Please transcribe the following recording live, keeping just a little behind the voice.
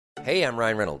Hey, I'm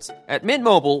Ryan Reynolds. At Mint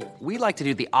Mobile, we like to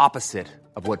do the opposite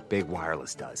of what Big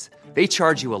Wireless does. They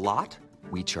charge you a lot,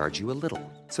 we charge you a little.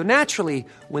 So naturally,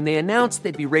 when they announced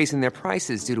they'd be raising their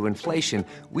prices due to inflation,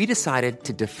 we decided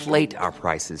to deflate our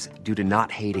prices due to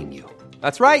not hating you.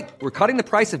 That's right. We're cutting the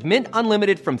price of Mint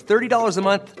Unlimited from $30 a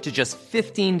month to just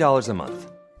 $15 a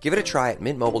month. Give it a try at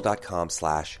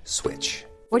mintmobile.com/switch.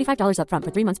 $45 up front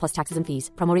for 3 months plus taxes and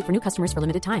fees. Promo rate for new customers for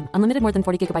limited time. Unlimited more than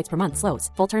 40 gigabytes per month.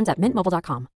 Slows full terms at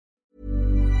mintmobile.com.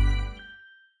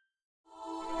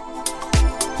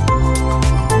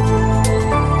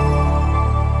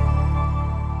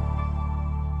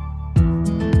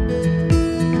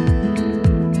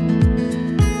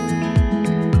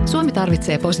 Suomi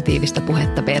tarvitsee positiivista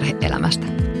puhetta perhe-elämästä.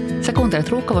 Sä kuuntelet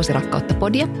Ruuhka-Vuosirakkautta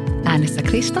 -podia, äänessä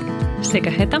Krista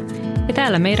sekä Heta. Ja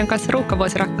täällä meidän kanssa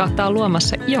Ruuhka-Vuosirakkautta on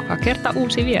luomassa joka kerta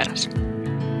uusi vieras.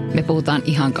 Me puhutaan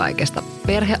ihan kaikesta.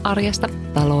 Perhearjesta,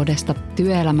 taloudesta,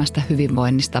 työelämästä,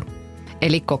 hyvinvoinnista.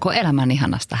 Eli koko elämän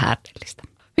ihanasta härdellistä.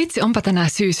 Vitsi, onpa tänään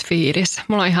syysfiilis.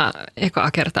 Mulla on ihan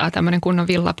ekaa kertaa tämmöinen kunnon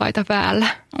villapaita päällä.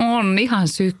 On ihan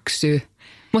syksy.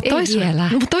 Mutta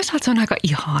toisaalta se on aika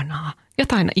ihanaa.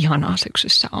 Jotain ihanaa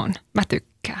syksyssä on. Mä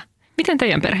tykkään. Miten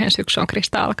teidän perheen syksy on,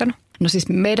 Krista, alkanut? No siis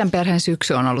meidän perheen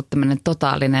syksy on ollut tämmöinen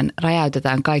totaalinen,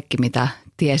 räjäytetään kaikki, mitä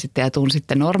tiesitte ja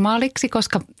tunsitte normaaliksi,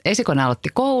 koska esikoinen aloitti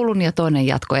koulun ja toinen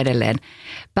jatkoi edelleen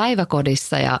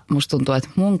päiväkodissa. Ja musta tuntuu, että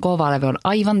mun kovalevy on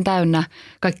aivan täynnä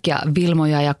kaikkia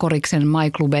Vilmoja ja Koriksen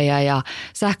MyClubeja ja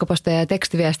sähköposteja ja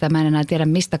tekstiviestejä. Mä en enää tiedä,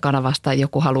 mistä kanavasta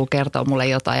joku haluaa kertoa mulle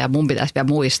jotain ja mun pitäisi vielä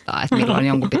muistaa, että milloin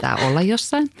jonkun pitää olla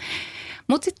jossain.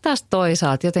 Mutta sitten taas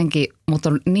toisaalta jotenkin mut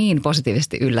on niin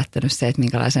positiivisesti yllättänyt se, että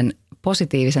minkälaisen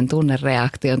positiivisen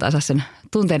tunnereaktion tai sen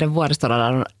tunteiden vuoristolla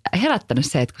on herättänyt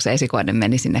se, että kun se esikoinen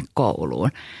meni sinne kouluun.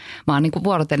 Mä oon niin kuin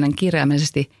vuorotellen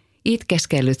kirjaimellisesti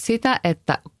itkeskellyt sitä,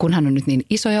 että kun hän on nyt niin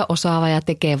iso ja osaava ja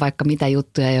tekee vaikka mitä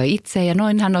juttuja jo itse ja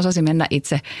noin hän osasi mennä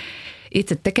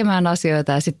itse tekemään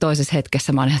asioita ja sitten toisessa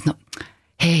hetkessä mä oon, että no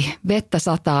hei, vettä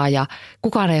sataa ja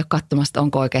kukaan ei ole katsomassa,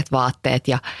 onko oikeat vaatteet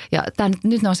ja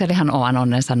nyt ne on siellä ihan oman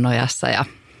onnensa nojassa ja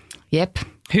jep.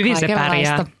 Hyvin se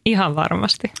pärjää, ihan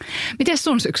varmasti. Miten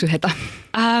sun syksy, Heta?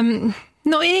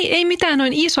 No ei mitään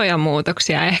noin isoja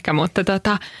muutoksia ehkä, mutta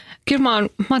kyllä mä oon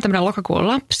tämmöinen lokakuun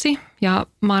lapsi ja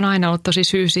mä oon aina ollut tosi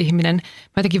syysihminen. Mä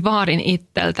jotenkin vaadin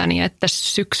itseltäni, että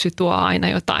syksy tuo aina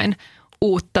jotain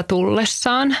uutta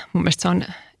tullessaan. Mun mielestä se on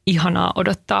ihanaa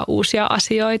odottaa uusia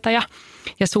asioita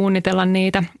ja suunnitella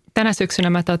niitä. Tänä syksynä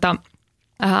mä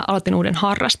aloitin uuden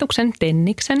harrastuksen,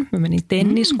 tenniksen. Mä menin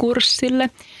tenniskurssille.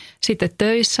 Sitten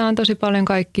töissä on tosi paljon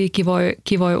kaikkia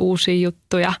kivoja uusia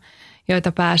juttuja,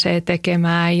 joita pääsee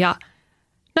tekemään. Ja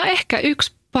no ehkä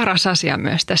yksi paras asia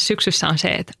myös tässä syksyssä on se,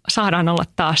 että saadaan olla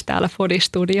taas täällä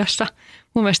Fodistudiossa.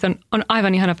 Mun mielestä on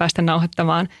aivan ihana päästä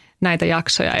nauhoittamaan näitä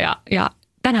jaksoja ja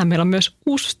tänään meillä on myös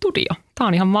uusi studio. Tämä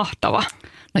on ihan mahtava.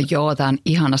 No joo, tämä on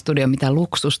ihana studio, mitä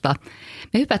luksusta.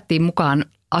 Me hypättiin mukaan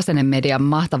Asennemedian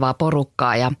mahtavaa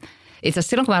porukkaa ja itse asiassa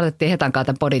silloin, kun me aloitettiin Hetan kanssa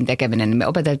tämän podin tekeminen, niin me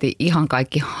opeteltiin ihan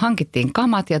kaikki, hankittiin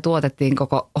kamat ja tuotettiin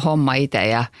koko homma itse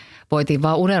ja voitiin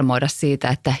vaan unelmoida siitä,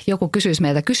 että joku kysyisi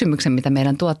meiltä kysymyksen, mitä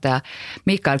meidän tuottaja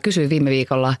Mikael kysyi viime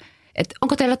viikolla, että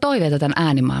onko teillä toiveita tämän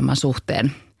äänimaailman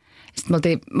suhteen?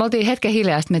 Sitten me oltiin hetken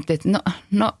hiljaa ja sitten miettii, että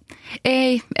no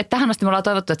ei, että tähän asti me ollaan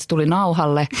toivottu, että se tuli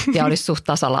nauhalle ja olisi suht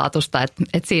tasalaatusta,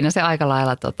 että siinä se aika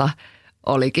lailla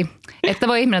olikin. Että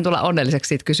voi ihminen tulla onnelliseksi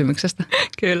siitä kysymyksestä.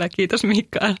 Kyllä, kiitos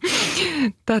Mikael.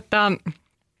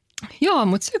 Joo,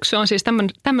 mutta syksy on siis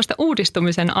tämmöistä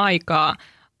uudistumisen aikaa.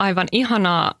 Aivan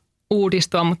ihanaa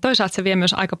uudistua, mutta toisaalta se vie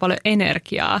myös aika paljon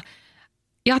energiaa.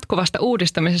 Jatkuvasta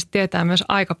uudistumisesta tietää myös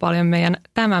aika paljon meidän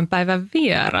tämän päivän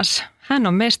vieras. Hän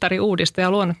on mestari uudistaja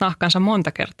ja luonut nahkansa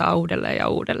monta kertaa uudelleen ja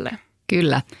uudelleen.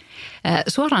 Kyllä.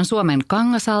 Suoraan Suomen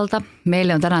Kangasalta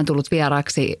meille on tänään tullut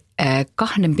vieraaksi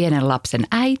 2 pienen lapsen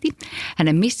äiti.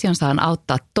 Hänen missionsa on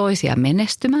auttaa toisia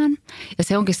menestymään ja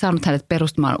se onkin saanut hänet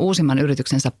perustamaan uusimman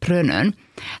yrityksensä Prönön.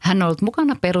 Hän on ollut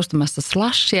mukana perustamassa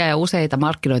Slushia ja useita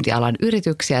markkinointialan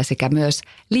yrityksiä sekä myös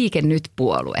Liike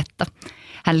Nyt-puoluetta.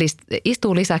 Hän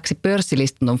istuu lisäksi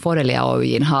pörssilistatun Fodelia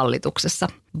Oyj:n hallituksessa.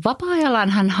 Vapaa-ajallaan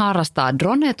hän harrastaa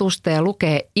dronetusta ja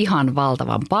lukee ihan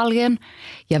valtavan paljon.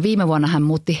 Ja viime vuonna hän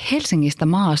muutti Helsingistä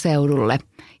maaseudulle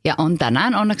ja on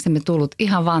tänään onneksemme tullut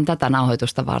ihan vaan tätä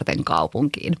nauhoitusta varten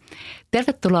kaupunkiin.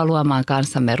 Tervetuloa luomaan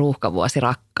kanssamme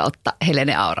Ruuhka-Vuosirakkautta,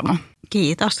 Helene Auramo.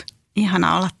 Kiitos.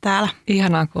 Ihanaa olla täällä.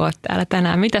 Ihanaa, kun olet täällä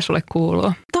tänään. Mitä sulle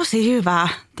kuuluu? Tosi hyvää.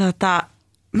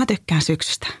 Mä tykkään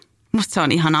syksystä. Musta se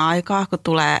on ihanaa aikaa, kun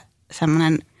tulee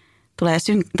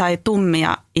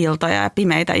tummia iltoja ja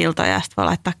pimeitä iltoja ja sitten voi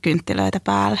laittaa kynttilöitä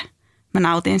päälle. Mä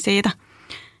nautin siitä.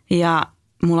 Ja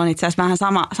mulla on itse asiassa vähän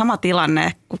sama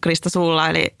tilanne kuin Krista sulla,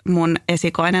 eli mun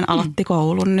esikoinen aloitti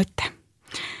koulun nyt.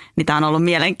 Niin tämä on ollut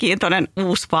mielenkiintoinen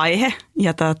uusi vaihe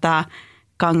ja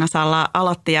Kangasalla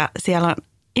aloitti ja siellä on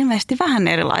ilmeisesti vähän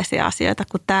erilaisia asioita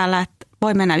kuin täällä, että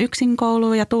voi mennä yksin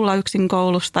kouluun ja tulla yksin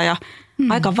koulusta ja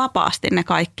aika vapaasti ne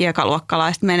kaikki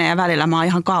ekaluokkalaiset menee ja välillä mä oon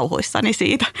ihan kauhuissani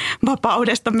siitä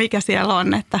vapaudesta, mikä siellä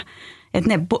on, että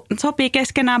ne sopii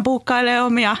keskenään, buukkailee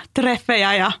omia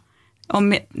treffejä ja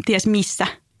on ties missä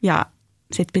ja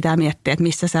sitten pitää miettiä, että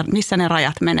missä ne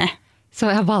rajat menee. Se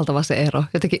on ihan valtava se ero,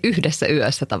 jotenkin yhdessä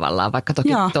yössä tavallaan, vaikka toki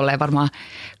tolleen varmaan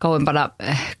kauempana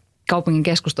kaupungin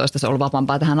keskustoista se on ollut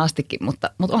vapaampaa tähän astikin, mutta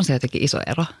on se jotenkin iso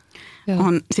ero.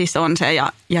 On se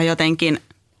ja jotenkin,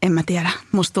 en mä tiedä,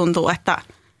 musta tuntuu, että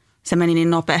se meni niin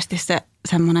nopeasti se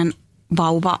semmoinen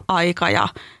vauva-aika ja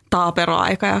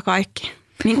taaperoaika ja kaikki.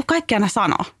 Niin kuin kaikki aina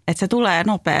sanoo, että se tulee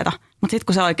nopeeta, mutta sitten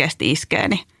kun se oikeasti iskee,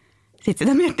 niin sitten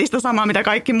sitä miettii sitä samaa, mitä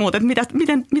kaikki muut, että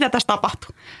mitä tässä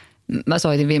tapahtuu. Mä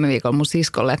soitin viime viikolla mun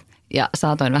siskolle ja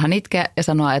saatoin vähän itkeä ja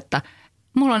sanoa, että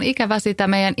mulla on ikävä sitä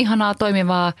meidän ihanaa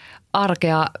toimivaa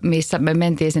arkea, missä me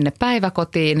mentiin sinne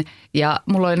päiväkotiin ja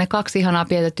mulla oli ne 2 ihanaa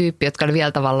pientä tyyppiä, jotka oli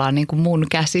vielä tavallaan niin kuin mun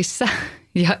käsissä.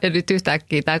 Ja nyt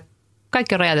yhtäkkiä tämä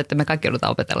kaikki on rajat, että me kaikki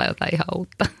joudutaan opetella jotain ihan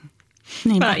uutta.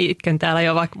 Niinpä. Mä itken täällä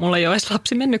jo, vaikka mulla ei ole edes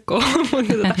lapsi mennyt kouluun.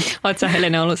 Oletko sä,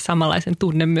 Helene, ollut samanlaisen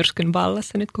tunnemyrskyn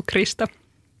vallassa nyt kuin Krista?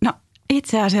 No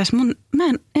itse asiassa mä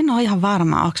en ole ihan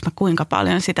varma, onko mä kuinka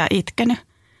paljon sitä itkenyt.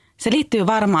 Se liittyy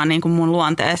varmaan niin kuin mun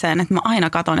luonteeseen, että mä aina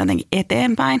katon jotenkin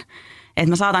eteenpäin. Että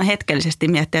mä saatan hetkellisesti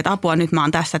miettiä, että apua nyt mä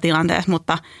oon tässä tilanteessa,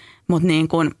 mutta niin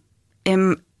kuin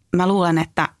mä luulen,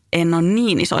 että en ole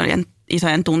niin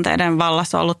isojen tunteiden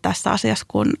vallassa ollut tässä asiassa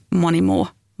kuin moni muu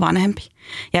vanhempi.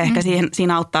 Ja ehkä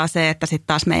siinä auttaa se, että sitten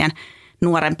taas meidän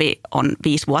nuorempi on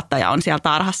 5 vuotta ja on siellä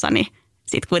tarhassa, niin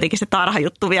sitten kuitenkin se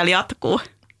tarhajuttu vielä jatkuu.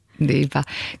 Niinpä.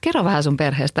 Kerro vähän sun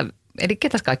perheestä. Eli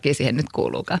ketäs kaikki siihen nyt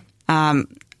kuuluukaan?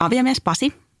 Aviomies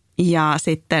Pasi ja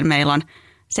sitten meillä on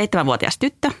 7-vuotias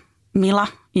tyttö Mila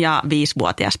ja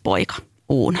 5-vuotias poika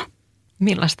Uuna.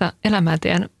 Millaista elämää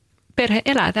teidän perhe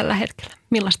elää tällä hetkellä?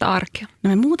 Millaista arkea? No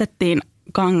me muutettiin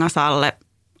Kangasalle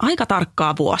aika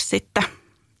tarkkaa vuosi sitten.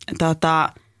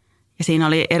 Ja siinä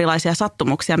oli erilaisia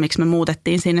sattumuksia, miksi me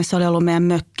muutettiin sinne. Se oli ollut meidän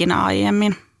mökkinä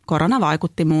aiemmin. Korona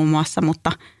vaikutti muun muassa,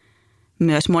 mutta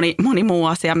myös moni muu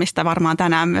asia, mistä varmaan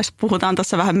tänään myös puhutaan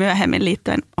tuossa vähän myöhemmin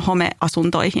liittyen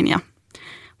homeasuntoihin ja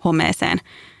homeeseen.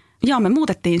 Ja me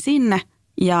muutettiin sinne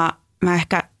ja mä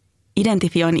ehkä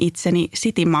identifioin itseni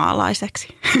citymaalaiseksi.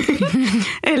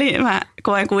 Eli mä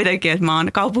koen kuitenkin, että mä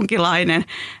oon kaupunkilainen.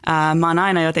 Mä oon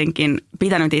aina jotenkin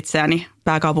pitänyt itseäni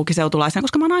pääkaupunkiseutulaisen,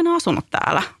 koska mä oon aina asunut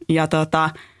täällä. Ja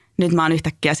nyt mä oon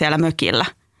yhtäkkiä siellä mökillä.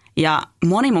 Ja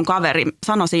moni mun kaveri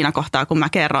sanoi siinä kohtaa, kun mä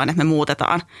kerroin, että me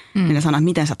muutetaan, niin ne sanoi, että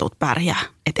miten sä tuut pärjää,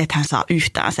 että ethän saa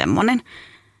yhtään semmoinen.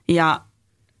 Ja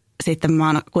sitten mä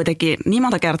oon kuitenkin niin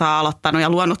monta kertaa aloittanut ja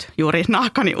luonut juuri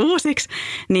nahkani uusiksi,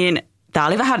 niin tää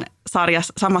oli vähän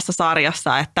samassa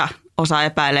sarjassa, että osa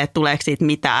epäilee, että tuleeko siitä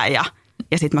mitään ja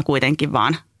sitten mä kuitenkin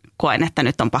vaan koen, että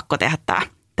nyt on pakko tehdä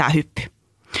tää hyppy.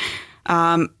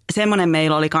 Semmoinen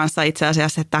meillä oli kanssa itse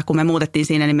asiassa, että kun me muutettiin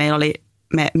siinä, niin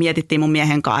me mietittiin mun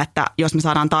miehen kanssa, että jos me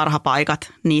saadaan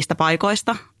tarhapaikat niistä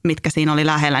paikoista, mitkä siinä oli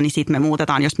lähellä, niin sitten me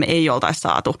muutetaan. Jos me ei oltaisi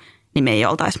saatu, niin me ei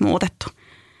oltaisi muutettu.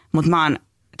 Mutta mä oon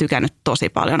tykännyt tosi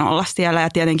paljon olla siellä ja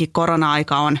tietenkin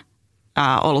korona-aika on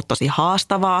ollut tosi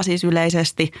haastavaa siis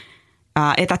yleisesti.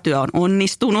 Etätyö on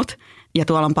onnistunut ja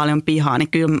tuolla on paljon pihaa, niin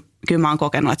kyllä mä oon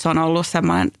kokenut, että se on ollut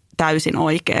semmoinen täysin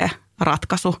oikea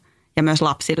ratkaisu ja myös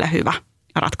lapsille hyvä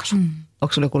ratkaisu.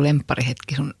 Onko sulla joku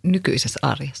lempparihetki sun nykyisessä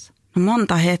arjessa? No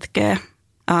monta hetkeä.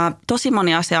 Tosi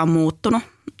moni asia on muuttunut.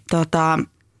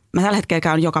 Mä tällä hetkellä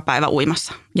käyn joka päivä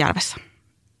uimassa järvessä.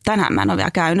 Tänään mä en ole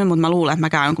vielä käynyt, mutta mä luulen, että mä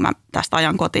käyn, kun mä tästä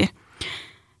ajan kotiin.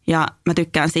 Ja mä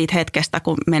tykkään siitä hetkestä,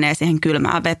 kun menee siihen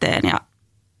kylmään veteen ja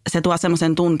se tuo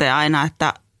semmoisen tunteen aina,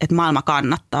 että maailma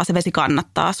kannattaa, se vesi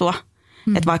kannattaa sua.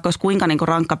 Että vaikka olisi kuinka niin kuin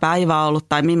rankka päivä ollut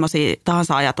tai millaisia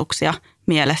tahansa ajatuksia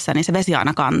mielessä, niin se vesi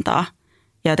aina kantaa.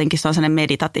 Ja jotenkin se on sellainen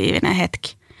meditatiivinen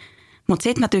hetki. Mutta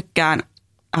sitten mä tykkään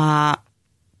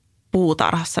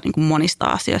puutarhassa niin kuin monista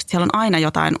asioista. Siellä on aina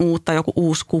jotain uutta, joku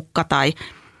uusi kukka tai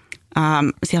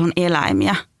siellä on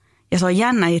eläimiä. Ja se on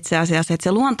jännä itse asiassa, että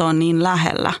se luonto on niin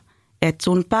lähellä, että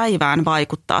sun päivään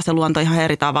vaikuttaa se luonto ihan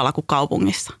eri tavalla kuin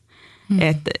kaupungissa.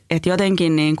 Että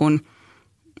jotenkin niin kuin,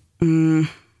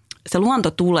 se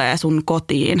luonto tulee sun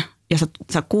kotiin ja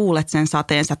sä kuulet sen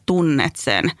sateen, sä tunnet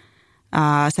sen,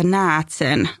 sä näet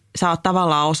sen. Sä oot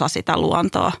tavallaan osa sitä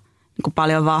luontoa niin kuin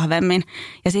paljon vahvemmin.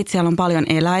 Ja sitten siellä on paljon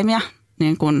eläimiä,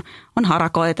 niin kuin on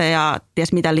harakoita ja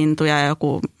ties mitä lintuja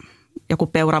ja joku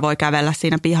peura voi kävellä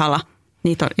siinä pihalla.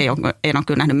 Niitä ei ole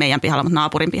kyllä nähnyt meidän pihalla, mutta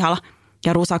naapurin pihalla.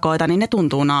 Ja rusakoita, niin ne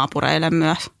tuntuu naapureille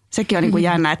myös. Sekin on niin kuin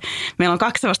jännä, että meillä on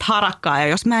 2 sellaista harakkaa ja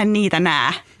jos mä en niitä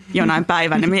näe jonain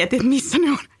päivänä, niin mietin, että missä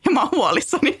ne on. Ja mä oon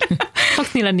huolissani.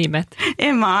 Onko niillä nimet?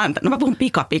 En mä antanut. No mä puhun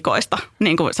pikapikoista.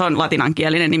 Niin kuin se on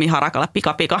latinankielinen nimi harakalle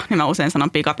pikapika. Niin mä usein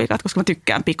sanon pikapikat, koska mä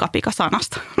tykkään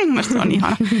pikapika-sanasta. Mun mielestä se on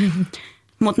ihana.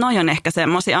 Mutta noi on ehkä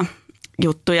semmosia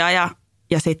juttuja.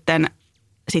 Ja sitten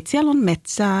siellä on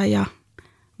metsää ja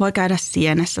voi käydä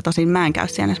sienessä. Tosin mä en käy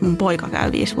sienessä. Mun poika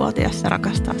käy 5-vuotias ja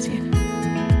rakastaa sienessä.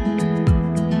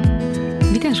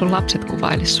 Miten sun lapset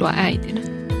kuvailisi sua äitinä?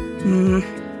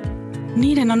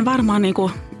 Niiden on varmaan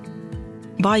niinku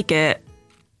vaikea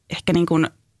ehkä niinku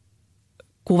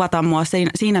kuvata mua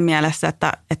siinä mielessä,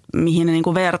 että mihin ne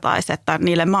niinku vertaisi, että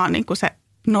niille mä oon niinku se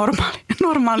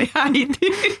normaali äiti.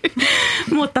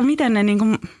 Mutta miten ne niinku,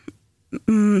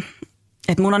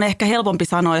 että mun on ehkä helpompi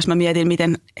sanoa, jos mä mietin,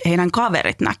 miten heidän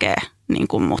kaverit näkee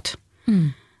niinku mut.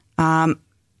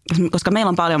 Koska meillä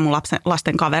on paljon mun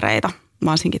lasten kavereita,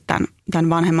 varsinkin tämän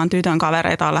vanhemman tytön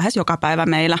kavereita on lähes joka päivä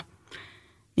meillä.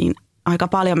 Niin aika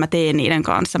paljon mä teen niiden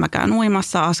kanssa. Mä käyn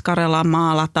uimassa, askarellaan,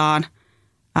 maalataan,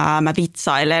 mä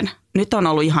vitsailen. Nyt on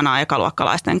ollut ihanaa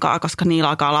ekaluokkalaisten kanssa, koska niillä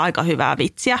alkaa olla aika hyvää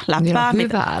vitsiä, läppää. Niillä on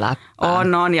hyvää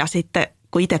läppää. On, ja sitten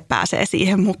kun itse pääsee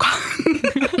siihen mukaan.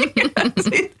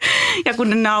 Ja kun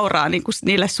ne nauraa niin kun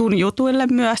niille sun jutuille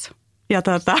myös. Ja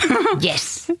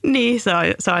yes. Niin,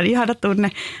 se on ihana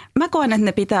tunne. Mä koen, että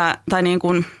ne pitää, tai niin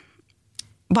kuin,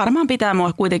 varmaan pitää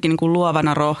mua kuitenkin niin kuin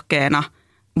luovana, rohkeana,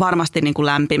 varmasti niin kuin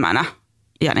lämpimänä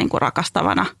ja niin kuin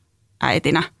rakastavana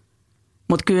äitinä.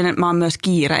 Mutta kyllä mä oon myös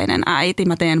kiireinen äiti.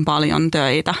 Mä teen paljon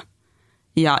töitä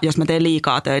ja jos mä teen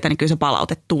liikaa töitä, niin kyllä se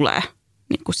palaute tulee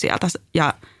niin kuin sieltä.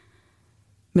 Ja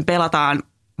me pelataan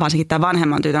varsinkin tämän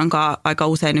vanhemman tytön kanssa aika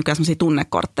usein nykyään sellaisia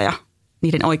tunnekortteja.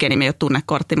 Niiden oikein nimi ei ole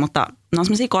tunnekortti, mutta ne on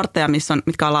sellaisia kortteja,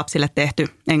 mitkä on lapsille tehty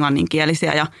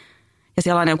englanninkielisiä ja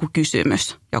siellä on joku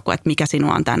kysymys, joku, että mikä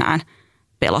sinua on tänään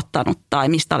pelottanut tai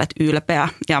mistä olet ylpeä.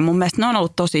 Ja mun mielestä ne on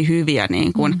ollut tosi hyviä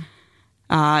niin kuin,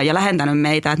 ja lähentänyt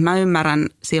meitä, että mä ymmärrän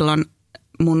silloin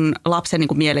mun lapsen niin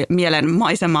kuin mielen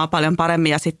maisemaa paljon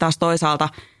paremmin ja sitten taas toisaalta,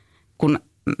 kun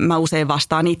mä usein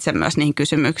vastaan itse myös niihin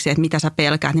kysymyksiin, että mitä sä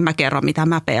pelkäät, niin mä kerron mitä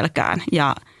mä pelkään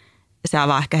ja se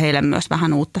avaa ehkä heille myös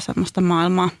vähän uutta semmoista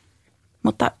maailmaa.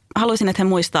 Mutta haluaisin, että he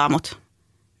muistaa mut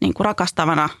niin kuin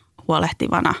rakastavana,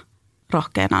 huolehtivana,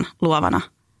 rohkeana, luovana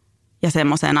ja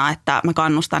semmoisena, että mä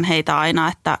kannustan heitä aina,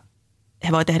 että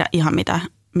he voi tehdä ihan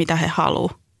mitä he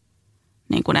haluaa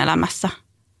niin kuin elämässä.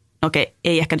 Okei,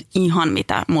 ei ehkä nyt ihan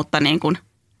mitä, mutta niin kuin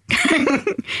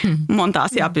monta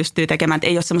asiaa pystyy tekemään, että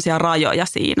ei ole semmoisia rajoja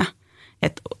siinä.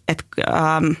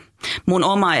 Mun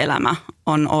oma elämä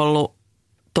on ollut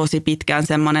tosi pitkään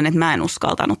semmoinen, että mä en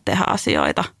uskaltanut tehdä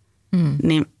asioita.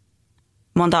 Niin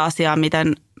monta asiaa,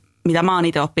 mitä mä oon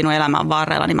itse oppinut elämän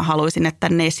varrella, niin mä haluaisin, että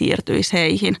ne siirtyisi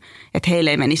heihin. Että heille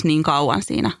ei menisi niin kauan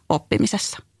siinä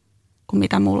oppimisessa kuin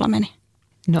mitä mulla meni.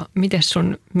 No, miten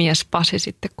sun mies Pasi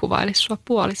sitten kuvailisi sua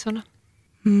puolisona?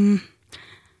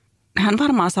 Hän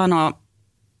varmaan sanoo,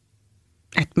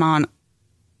 että mä oon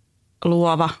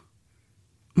luova.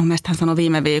 Mun mielestä hän sanoi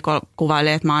viime viikolla,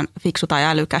 kuvaili, että mä oon fiksu tai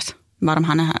älykäs.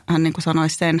 Varmaan hän niin kuin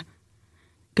sanoisi sen.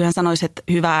 Kyllä hän sanoisi, että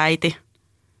hyvä äiti.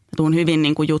 Mä tuun hyvin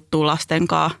niin kuin juttuun lasten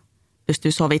kanssa.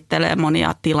 Pystyy sovittelemaan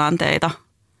monia tilanteita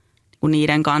niin kuin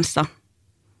niiden kanssa.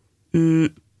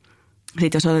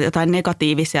 Sitten jos on jotain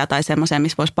negatiivisia tai semmoisia,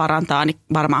 missä voisi parantaa, niin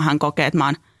varmaan hän kokee, että mä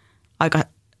oon aika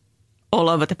all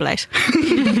over the place.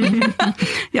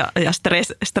 ja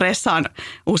stressaan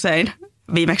usein.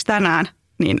 Viimeksi tänään,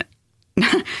 niin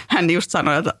hän just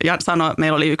sanoi,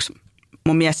 meillä oli yksi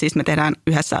mun mies, siis me tehdään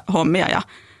yhdessä hommia ja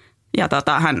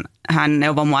hän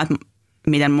neuvoi mua, että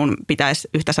miten mun pitäisi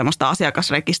yhtä semmoista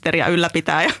asiakasrekisteriä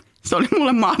ylläpitää ja se oli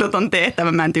mulle mahdoton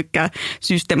tehtävä. Mä en tykkää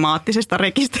systemaattisesta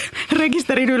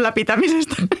rekisterin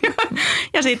ylläpitämisestä.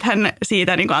 Ja sitten hän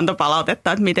siitä niin antoi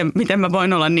palautetta, että miten mä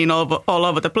voin olla niin all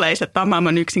over the place, että tämä on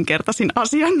maailman yksinkertaisin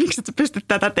asia, miksi sä pystyt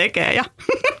tätä tekemään. Ja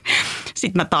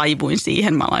sitten mä taivuin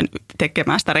siihen, mä aloin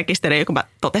tekemään sitä rekisteriä, kun mä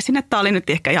totesin, että tämä oli nyt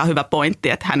ehkä ihan hyvä pointti,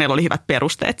 että hänellä oli hyvät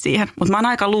perusteet siihen. Mutta mä oon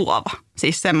aika luova,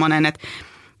 siis semmoinen, että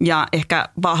ja ehkä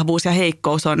vahvuus ja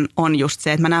heikkous on just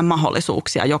se, että mä näen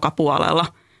mahdollisuuksia joka puolella.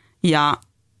 Ja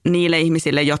niille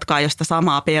ihmisille, jotka ei ole sitä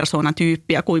samaa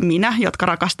persoonatyyppiä kuin minä, jotka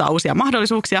rakastaa uusia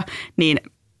mahdollisuuksia, niin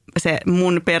se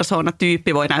mun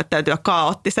persoonatyyppi voi näyttäytyä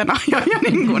kaoottisena ja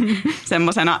niin kuin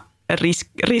semmoisena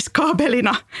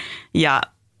riskaabelina. Ja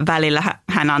välillä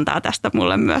hän antaa tästä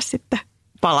mulle myös sitten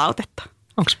palautetta.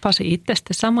 Onko Pasi itse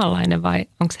samanlainen vai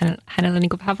onko hänellä niin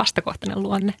kuin vähän vastakohtainen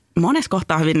luonne? Monessa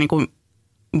kohtaa hyvin niin kuin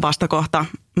vastakohta,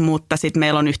 mutta sitten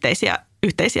meillä on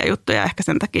yhteisiä juttuja. Ehkä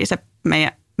sen takia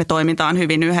me toimitaan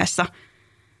hyvin yhdessä.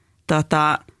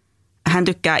 Hän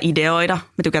tykkää ideoida.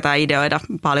 Me tykätään ideoida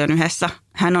paljon yhdessä.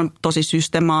 Hän on tosi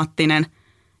systemaattinen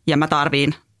ja mä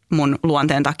tarviin mun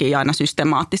luonteen takia aina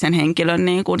systemaattisen henkilön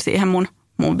niin kuin siihen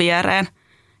mun viereen.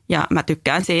 Ja mä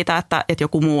tykkään siitä, että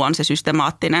joku muu on se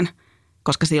systemaattinen,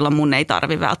 koska silloin mun ei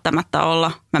tarvi välttämättä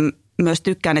olla. Mä myös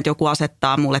tykkään, että joku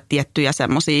asettaa mulle tiettyjä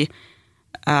semmoisia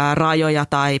rajoja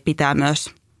tai pitää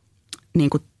myös niin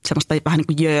kuin semmoista vähän niin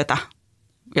kuin jöötä,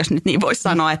 jos nyt niin voisi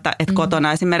sanoa, että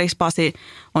kotona esimerkiksi Pasi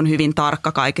on hyvin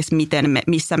tarkka kaikessa,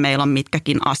 missä meillä on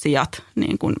mitkäkin asiat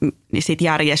niin siitä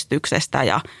järjestyksestä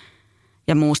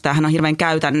ja muusta. Hän on hirveän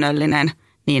käytännöllinen,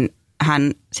 niin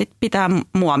hän sitten pitää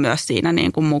mua myös siinä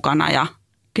niin kuin mukana. Ja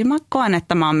kyllä mä koen,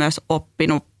 että mä oon myös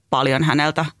oppinut paljon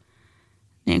häneltä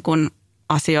niin kuin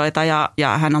asioita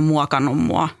ja hän on muokannut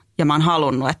mua. Ja mä oon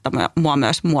halunnut, että mua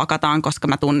myös muokataan, koska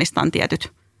mä tunnistan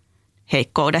tietyt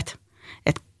heikkoudet.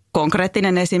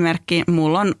 Konkreettinen esimerkki,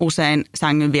 mulla on usein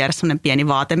sängyn vieressä sellainen pieni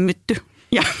vaatemytty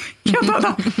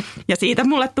ja siitä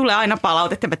mulle tulee aina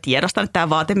palautetta. Mä tiedostan, että tämä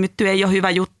vaatemytty ei ole hyvä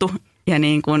juttu,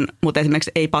 mutta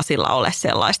esimerkiksi ei Pasilla ole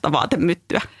sellaista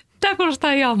vaatemyttyä. Tämä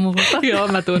kuulostaa ihan muuta. Joo,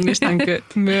 mä tunnistan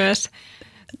myös.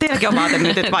 Teilläkin on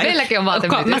vaatemytyt vai? Meilläkin on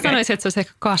vaatemytyt. Mä sanoisin, että se on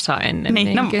ehkä kasa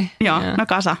ennemminkin.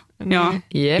 Kasa. Joo.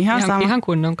 Jep. Ihan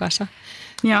kunnon kasa.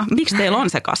 Joo. Miksi teillä on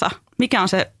se kasa? Mikä on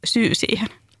se syy siihen?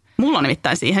 Mulla on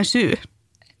nimittäin siihen syy,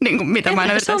 niin kuin mitä mä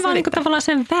en Se on vaan niin kuin tavallaan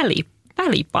sen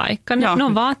välipaikka. Ne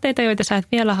on vaatteita, joita sä et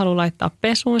vielä halua laittaa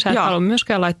pesuun. Sä et halua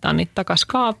myöskään laittaa niitä takaisin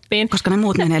kaappiin. Koska ne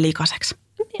muut menee likaiseksi.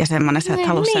 Ja semmoinen, sä et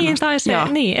halua semmoista.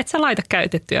 Et sä laita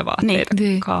käytettyä vaatteita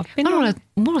kaappiin. Mä luulen, että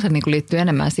mulla se niin kuin liittyy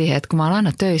enemmän siihen, että kun mä oon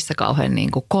aina töissä kauhean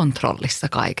niin kuin kontrollissa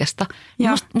kaikesta.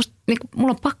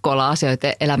 Mulla on pakko olla asioita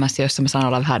elämässä, joissa mä saan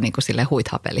olla vähän niin kuin silleen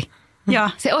huithapeli.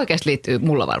 Se oikeasti liittyy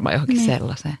mulla varmaan johonkin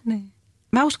sellaiseen. Niin.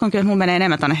 Mä uskon kyllä, että mun menee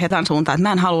enemmän tuonne hetan suuntaan, että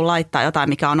mä en halua laittaa jotain,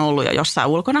 mikä on ollut jo jossain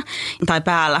ulkona tai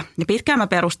päällä. Ja pitkään mä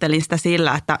perustelin sitä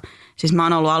sillä, että siis mä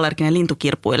oon ollut allerginen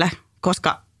lintukirpuille,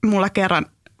 koska mulla kerran,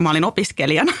 mä olin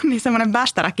opiskelijana, niin semmoinen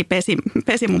västäräkki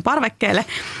pesi mun parvekkeelle.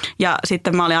 Ja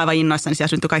sitten mä olin aivan innoissani, siellä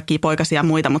syntyi kaikkia poikasia ja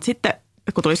muita, mutta sitten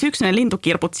kun tuli syksyinen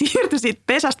lintukirput, siirtyi siitä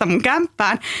pesästä mun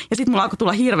kämppään ja sitten mulla alkoi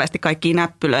tulla hirveästi kaikkia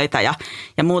näppylöitä ja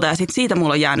muuta. Ja sitten siitä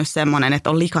mulla on jäänyt semmoinen, että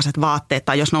on likaiset vaatteet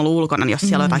tai jos ne on ollut ulkona, niin jos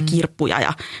siellä on jotain kirppuja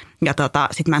ja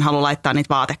sitten mä en halua laittaa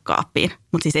niitä vaatekaappiin.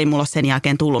 Mutta siis ei mulla ole sen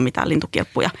jälkeen tullut mitään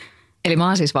lintukirppuja. Eli mä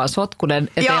oon siis vaan sotkunen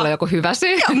ja teillä on joku hyvä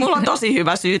syy. Ja mulla on tosi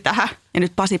hyvä syy tähän. Ja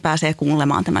nyt Pasi pääsee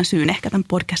kuulemaan tämän syyn ehkä tämän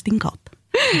podcastin kautta.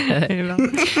 Hyvä.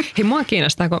 Hei, mua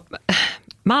kiinnostaa, kun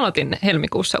mä aloitin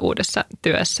helmikuussa uudessa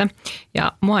työssä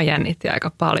ja mua jännitti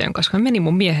aika paljon, koska mä menin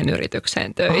mun miehen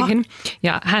yritykseen töihin. Aha.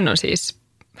 Ja hän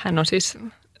on siis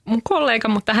mun kollega,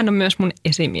 mutta hän on myös mun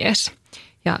esimies.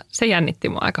 Ja se jännitti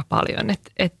mua aika paljon,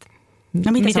 että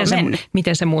no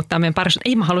miten se muuttaa meidän parisuuden.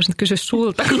 Ei mä haluaisin kysyä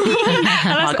sulta.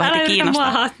 Älä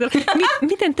kiinnostaa.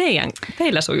 Miten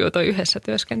teillä sujuu toi yhdessä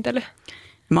työskentely?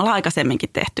 Me ollaan aikaisemminkin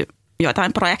tehty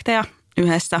joitain projekteja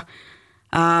yhdessä.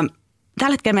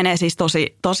 Tällä hetkellä menee siis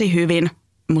tosi hyvin.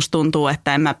 Musta tuntuu,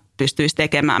 että en mä pystyisi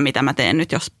tekemään, mitä mä teen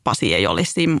nyt, jos Pasi ei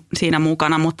olisi siinä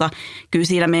mukana. Mutta kyllä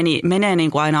siinä menee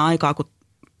niin kuin aina aikaa, kun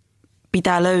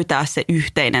pitää löytää se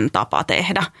yhteinen tapa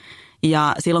tehdä.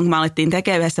 Ja silloin, kun me alettiin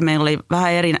tekemään yhdessä, meillä oli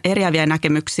vähän eriäviä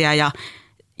näkemyksiä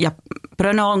ja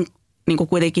Brönö on niin kuin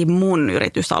kuitenkin mun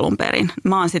yritys alun perin.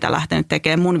 Mä oon sitä lähtenyt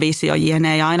tekemään, mun visio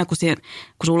jne. Ja aina kun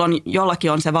sulla on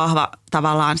jollakin on se vahva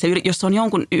tavallaan, jos se on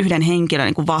jonkun yhden henkilön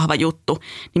niin kuin vahva juttu,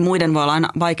 niin muiden voi olla aina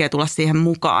vaikea tulla siihen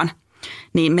mukaan.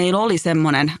 Niin meillä oli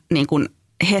semmoinen niin kuin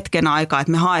hetken aikaa,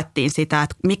 että me haettiin sitä,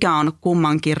 että mikä on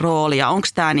kummankin rooli ja onko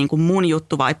tämä niin kuin mun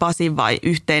juttu vai Pasin vai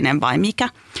yhteinen vai mikä.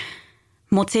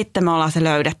 Mutta sitten me ollaan se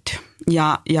löydetty.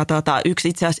 Ja yksi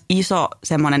itse asiassa iso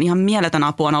semmoinen ihan mieletön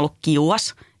apu on ollut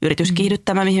Kiuas,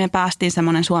 yrityskiihdyttämä, mihin me päästiin,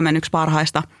 semmoinen Suomen yksi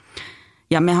parhaista.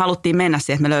 Ja me haluttiin mennä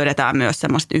siihen, että me löydetään myös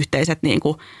semmoiset yhteiset niin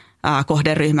kuin,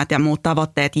 kohderyhmät ja muut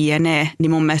tavoitteet jne.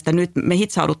 Niin mun mielestä nyt me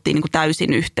hitsauduttiin niin kuin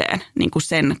täysin yhteen niin kuin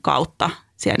sen kautta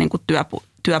siellä niin kuin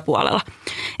työpuolella.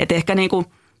 Että ehkä niin kuin,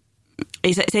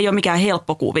 se ei ole mikään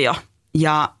helppo kuvio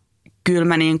ja kyllä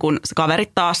mä niin kuin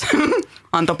kaverit taas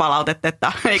antoi palautetta,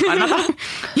 että ei kannata.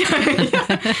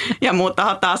 Ja muut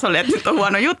tahot taas oli, että nyt on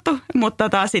huono juttu.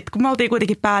 Mutta sitten kun me oltiin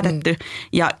kuitenkin päätetty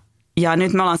ja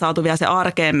nyt me ollaan saatu vielä se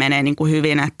arkeen menee niin kuin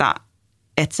hyvin, että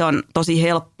se on tosi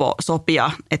helppo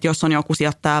sopia, että jos on joku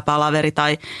sijoittajapalaveri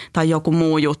tai joku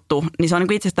muu juttu, niin se on niin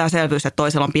kuin itsestäänselvyys, että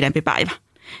toisella on pidempi päivä.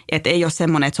 Että ei ole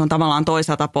semmoinen, että se on tavallaan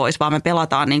toiselta pois, vaan me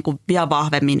pelataan niin kuin vielä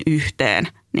vahvemmin yhteen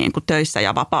niin kuin töissä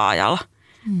ja vapaa-ajalla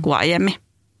kuin aiemmin.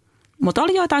 Mutta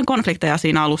oli joitain konflikteja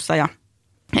siinä alussa ja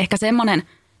ehkä semmoinen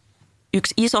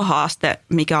yksi iso haaste,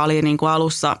 mikä oli niin kuin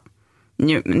alussa,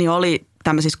 niin oli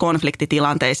tämmöisissä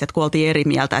konfliktitilanteissa, että kun oltiin eri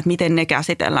mieltä, että miten ne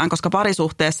käsitellään, koska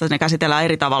parisuhteessa ne käsitellään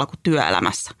eri tavalla kuin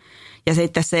työelämässä. Ja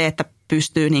sitten se, että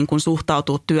pystyy niin kuin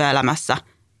suhtautumaan työelämässä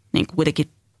niin kuin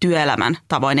kuitenkin työelämän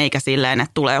tavoin, eikä silleen,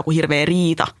 että tulee joku hirveä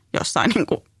riita jossain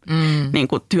niin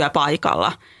kuin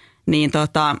työpaikalla. Niin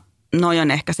noi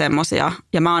on ehkä semmoisia.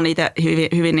 Ja mä oon itse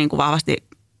hyvin niin kuin vahvasti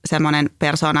semmoinen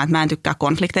persoona, että mä en tykkää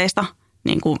konflikteista.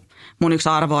 Niin kuin mun yksi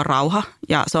arvo on rauha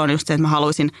ja se on just se, että mä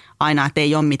haluaisin aina, että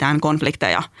ei ole mitään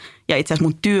konflikteja. Ja itse asiassa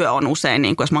mun työ on usein,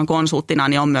 niin kuin jos mä oon konsulttina,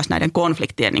 niin on myös näiden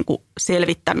konfliktien niin kuin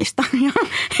selvittämistä. Ja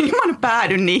mä en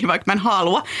päädy niihin, vaikka mä en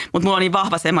halua, mutta mulla on niin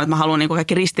vahva semmoinen, että mä haluan niin kuin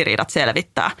kaikki ristiriidat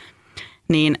selvittää.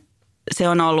 Niin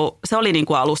se oli niin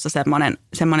kuin alussa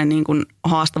semmoinen niin kuin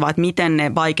haastava, että miten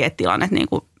ne vaikeat tilanteet, niin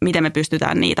kuin, miten me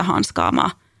pystytään niitä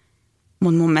hanskaamaan.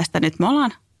 Mutta mun mielestä nyt me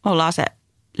ollaan se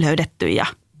löydetty ja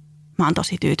mä oon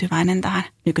tosi tyytyväinen tähän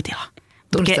nykytilaan.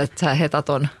 Tunnistat sä Heta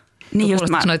ton? Niin just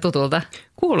kuulostaa noi tutulta?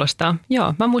 Kuulostaa,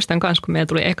 joo. Mä muistan myös, kun meillä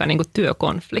tuli eka niinku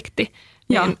työkonflikti.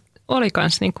 Niin oli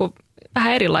myös niinku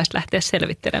vähän erilaista lähteä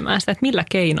selvittelemään sitä, että millä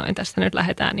keinoin tässä nyt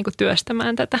lähdetään niinku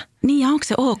työstämään tätä. Niin ja onko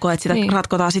se ok, että sitä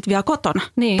ratkotaan sitten vielä kotona?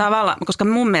 Niin. Tavallaan, koska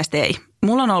mun mielestä ei.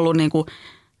 Mulla on ollut niinku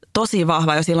tosi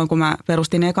vahva jo silloin, kun mä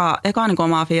perustin eka niinku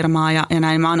omaa firmaa ja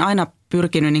näin. Mä oon aina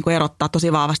pyrkinyt niinku erottaa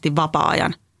tosi vahvasti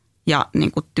vapaa-ajan ja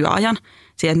niin kuin työajan.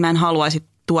 Siihen, että mä en haluaisi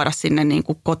tuoda sinne niin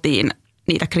kuin kotiin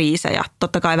niitä kriisejä.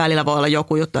 Totta kai välillä voi olla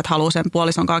joku juttu, että haluaa sen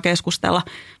puolison kanssa keskustella,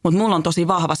 mutta mulla on tosi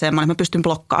vahva semmoinen, että mä pystyn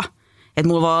blokkaamaan. Että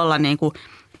mulla voi olla niin kuin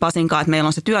Pasinkaan, että meillä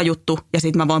on se työjuttu ja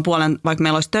sitten mä voin vaikka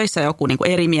meillä olisi töissä joku niin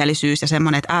kuin erimielisyys ja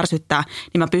semmoinen, että ärsyttää,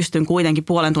 niin mä pystyn kuitenkin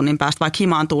puolen tunnin päästä vaikka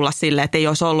himaan tulla silleen, että ei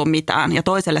olisi ollut mitään. Ja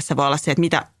toiselle se voi olla se, että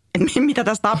mitä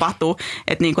tässä tapahtuu,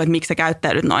 että miksi sä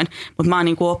käyttäydyt noin. Mutta mä oon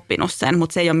niin kuin oppinut sen,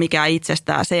 mutta se ei ole mikään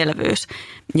itsestäänselvyys.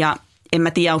 Ja en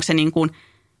mä tiedä, onko se niin kuin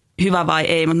hyvä vai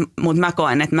ei, mutta mä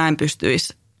koen, että mä en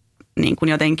pystyisi niin kuin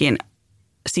jotenkin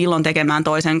silloin tekemään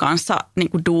toisen kanssa niin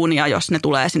kuin duunia, jos ne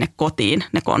tulee sinne kotiin,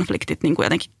 ne konfliktit niin kuin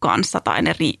jotenkin kanssa tai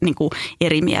ne niin kuin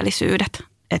erimielisyydet.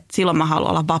 Et silloin mä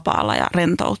haluan olla vapaalla ja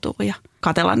rentoutua ja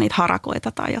katsella niitä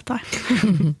harakoita tai jotain.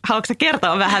 Haluatko sä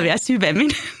kertoa vähän vielä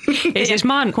syvemmin ei siis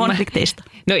mä oon konflikteista?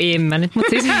 No en mä nyt, mutta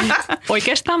siis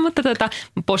oikeastaan, mutta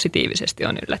positiivisesti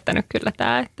on yllättänyt kyllä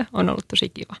tämä, että on ollut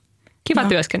tosi kiva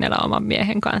työskennellä oman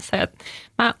miehen kanssa. Ja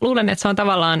mä luulen, että se on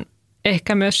tavallaan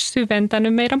ehkä myös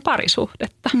syventänyt meidän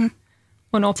parisuhdetta.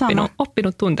 On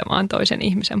oppinut tuntemaan toisen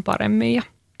ihmisen paremmin. Ja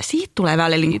siitä tulee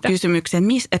välillä kysymyksiä,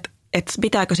 että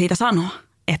pitääkö siitä sanoa,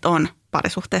 että on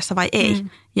parisuhteessa vai ei.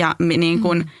 Ja niin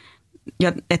kuin,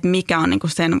 että mikä on niin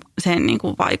kuin sen niin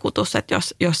kuin vaikutus, että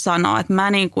jos sanoo, että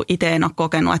mä niin kuin itse en ole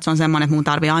kokenut, että se on semmoinen, että mun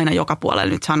tarvii aina joka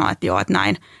puolella nyt sanoa, että joo, että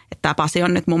näin, että tämä Pasi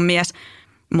on nyt mun mies.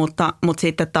 Mutta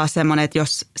sitten taas semmoinen, että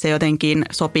jos se jotenkin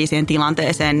sopii siihen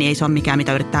tilanteeseen, niin ei se ole mikään,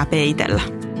 mitä yrittää peitellä.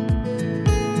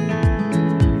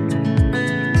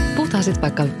 Puhutaan sitten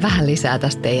vaikka vähän lisää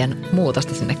tästä teidän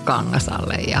muutosta sinne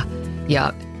Kangasalle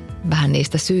ja vähän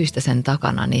niistä syistä sen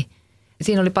takana, niin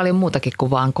siinä oli paljon muutakin kuin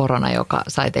vaan korona, joka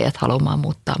sai teidät haluamaan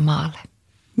muuttaa maalle.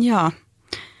 Joo.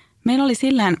 Meillä oli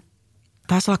silleen,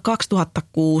 taisi olla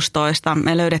 2016,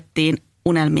 me löydettiin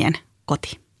unelmien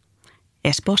koti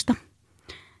Espoosta.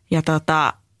 Ja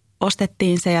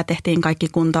ostettiin se ja tehtiin kaikki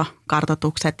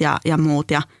kuntokartoitukset ja muut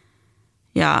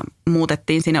ja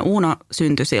muutettiin sinne. Uuno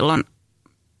syntyi silloin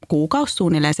kuukausi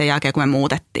suunnilleen sen jälkeen, kun me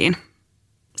muutettiin.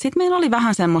 Sitten meillä oli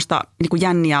vähän semmoista niin kuin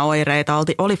jänniä oireita,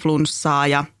 oli flunssaa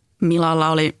ja Milalla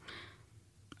oli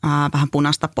vähän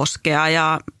punaista poskea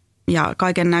ja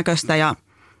kaiken näköistä. Ja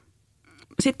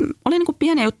sitten oli niin kuin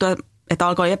pieni juttu, että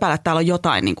alkoi epäillä, että täällä on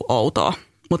jotain niin kuin outoa.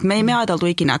 Mutta me ei ajateltu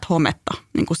ikinä, että hometta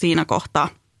niin kuin siinä kohtaa.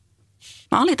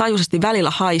 Mä alitajuisesti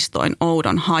välillä haistoin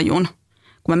oudon hajun,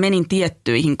 kun mä menin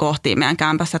tiettyihin kohtiin meidän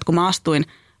kämpässä, että kun mä astuin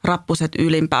rappuset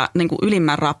niin kuin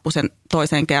ylimmän rappusen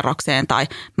toiseen kerrokseen tai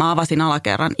mä avasin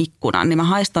alakerran ikkunan, niin mä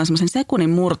haistoin semmoisen sekunnin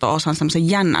murto-osan semmoisen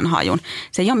jännän hajun.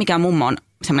 Se ei ole mikään mummon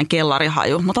semmoinen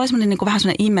kellarihaju, mutta oli semmoinen niin kuin vähän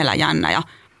semmoinen imelä jännä. Ja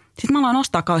sitten mä aloin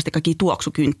ostaa kauheasti kaikkia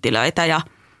tuoksukynttilöitä ja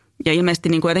ilmeisesti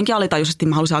niin kuin jotenkin alitajuisesti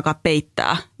mä halusin alkaa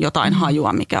peittää jotain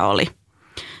hajua, mikä oli.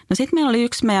 No sitten meillä oli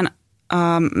yksi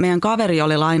meidän kaveri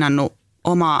oli lainannut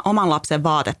oman lapsen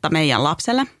vaatetta meidän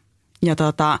lapselle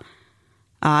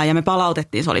ja me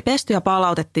palautettiin, se oli pesty ja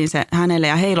palautettiin se hänelle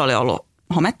ja heillä oli ollut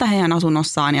hometta heidän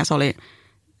asunnossaan ja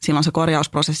silloin se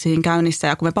korjausprosessi siinä käynnissä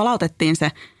ja kun me palautettiin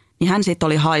se, niin hän sitten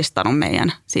oli haistanut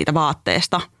meidän siitä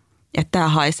vaatteesta, että tämä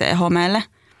haisee homeelle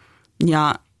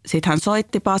ja sitten hän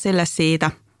soitti Pasille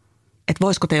siitä, että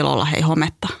voisiko teillä olla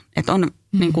hometta, että on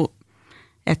niin kuin,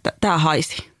 että tämä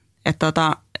haisi.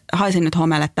 että haisin nyt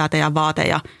homeelle tämä teidän vaate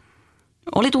ja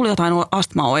oli tullut jotain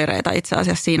astmaoireita itse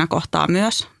asiassa siinä kohtaa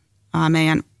myös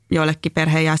meidän joillekin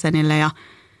perheenjäsenille ja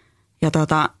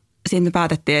siinä me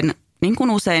päätettiin, niin kuin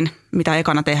usein mitä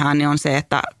ekana tehdään, niin on se,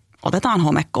 että otetaan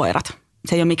homekoirat.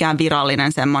 Se ei ole mikään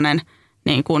virallinen semmoinen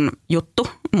niin kuin juttu,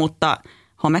 mutta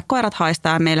homekoirat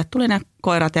haistaa ja meille tuli ne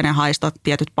koirat ja ne haistot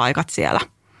tietyt paikat siellä.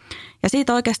 Ja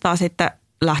siitä oikeastaan sitten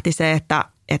lähti se, että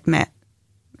me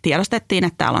tiedostettiin,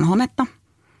 että täällä on hometta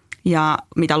ja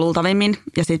mitä luultavimmin.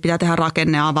 Ja siitä pitää tehdä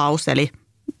rakenneavaus, eli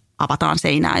avataan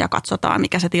seinää ja katsotaan,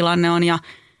 mikä se tilanne on. Ja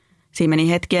siinä meni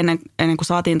hetki ennen kuin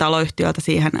saatiin taloyhtiöltä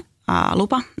siihen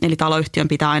lupa. Eli taloyhtiön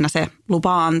pitää aina se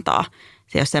lupa antaa.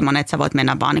 Se ei ole semmoinen, että sä voit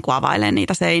mennä vaan niin kuin availemaan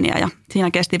niitä seiniä. Ja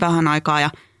siinä kesti vähän aikaa ja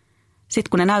sitten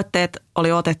kun ne näytteet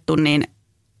oli otettu, niin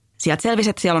sieltä selvisi,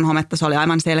 että siellä on hometta. Se oli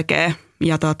aivan selkeä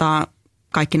ja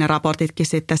kaikki ne raportitkin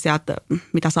sitten sieltä,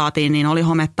 mitä saatiin, niin oli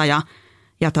hometta. Ja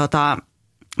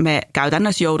me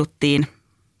käytännössä jouduttiin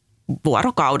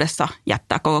vuorokaudessa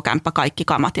jättää koko kämppä, kaikki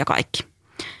kamat ja kaikki.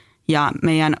 Ja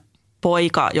meidän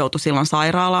poika joutui silloin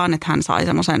sairaalaan, että hän sai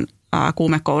semmoisen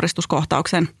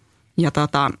kuumekouristuskohtauksen. Ja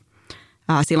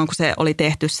silloin kun se oli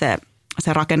tehty se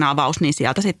rakenneavaus, niin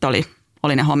sieltä sitten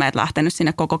oli ne homeet lähtenyt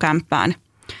sinne koko kämppään.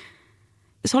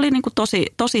 Se oli niin kuin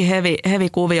tosi hevi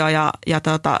kuvio ja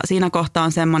siinä kohtaa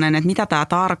on semmoinen, että mitä tämä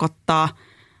tarkoittaa,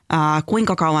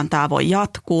 kuinka kauan tämä voi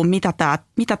jatkuu,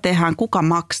 mitä tehdään, kuka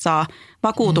maksaa.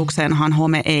 Vakuutukseenhan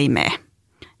home ei mene.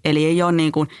 Eli ei ole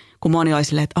niin kuin, kun moni oli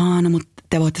silleen, että no mutta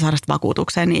te voitte saada sitä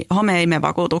vakuutukseen, niin home ei mene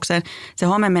vakuutukseen. Se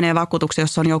home menee vakuutukseen,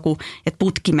 jos on joku, että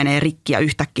putki menee rikki ja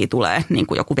yhtäkkiä tulee niin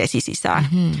kuin joku vesi sisään.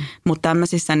 Mutta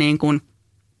tämmöisissä niin kuin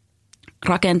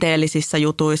rakenteellisissa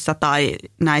jutuissa tai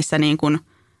näissä niin kuin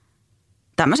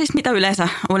tämmöisissä, mitä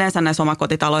yleensä näissä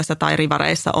omakotitaloissa tai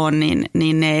rivareissa on,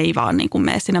 niin ne ei vaan niin kuin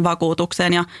mene sinne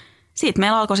vakuutukseen. Ja siitä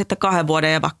meillä alkoi sitten 2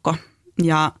 vuoden evakko.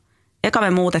 Ja eka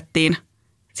me muutettiin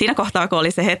siinä kohtaa, kun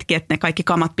oli se hetki, että ne kaikki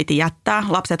kamat piti jättää.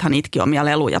 Lapsethan itki omia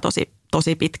leluja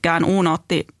tosi pitkään. Uuno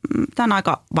otti tämän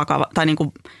aika vakava, tai niin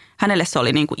kuin, hänelle se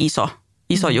oli niin kuin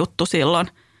iso juttu silloin.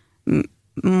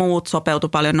 Muut sopeutui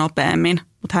paljon nopeammin,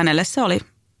 mutta hänelle se oli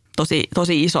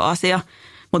tosi iso asia.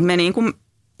 Mutta me niin kuin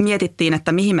mietittiin,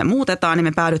 että mihin me muutetaan, niin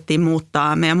me päädyttiin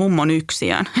muuttaa meidän mummon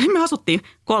yksiöön. Eli me asuttiin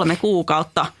 3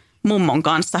 kuukautta mummon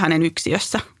kanssa hänen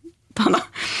yksiössä.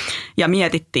 Ja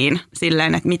mietittiin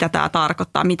silleen, että mitä tämä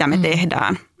tarkoittaa, mitä me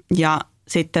tehdään. Ja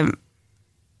sitten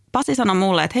Pasi sanoi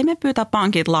mulle, että hei, me pyytää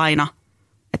pankit laina.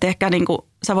 Että ehkä niin kuin,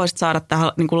 sä voisit saada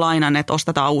tähän niin kuin lainan, että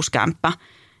ostetaan uusi kämppä.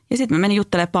 Ja sitten me menin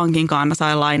juttelemaan pankin kanssa, mä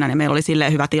sain lainan ja meillä oli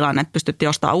silleen hyvä tilanne, että pystyttiin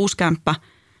ostamaan uusi kämppä.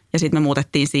 Ja sitten me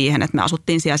muutettiin siihen, että me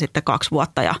asuttiin siellä sitten 2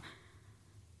 vuotta ja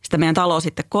sitten meidän talo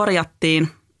sitten korjattiin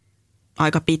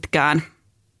aika pitkään.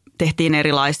 Tehtiin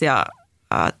erilaisia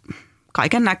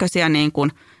kaiken näköisiä niin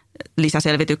kuin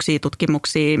lisäselvityksiä,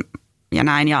 tutkimuksia ja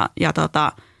näin. Ja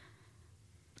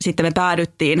sitten me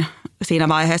päädyttiin siinä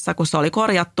vaiheessa, kun se oli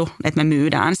korjattu, että me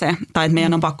myydään se. Tai että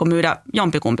meidän on pakko myydä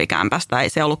jompikumpi kämpästä. Ei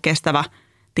se ollut kestävä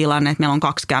tilanne, että meillä on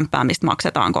 2 kämppää, mistä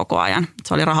maksetaan koko ajan.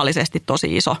 Se oli rahallisesti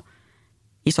tosi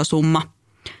iso summa.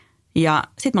 Ja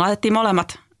sitten me laitettiin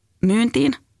molemmat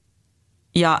myyntiin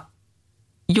ja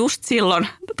just silloin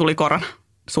tuli korona,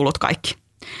 sulut kaikki.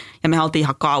 Ja me oltiin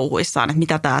ihan kauhuissaan, että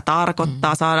mitä tämä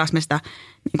tarkoittaa, saadaanko me sitä,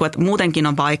 niin kuin, että muutenkin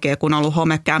on vaikea, kun on ollut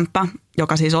homekämppä,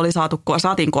 joka siis oli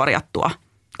saatiin korjattua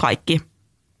kaikki.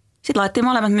 Sitten laitettiin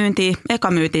molemmat myyntiin,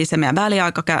 eka myytiin se meidän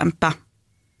väliaikakämppä.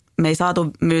 Me ei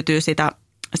saatu myytyä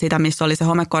sitä, missä oli se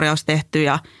homekorjaus tehty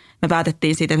ja me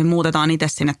päätettiin siitä, että me muutetaan itse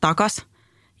sinne takaisin.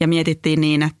 Ja mietittiin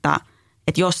niin, että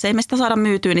jos ei me sitä saada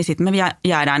myytyä, niin sitten me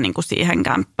jäädään niin kuin siihen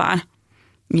kämppään.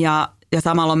 Ja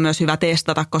samalla on myös hyvä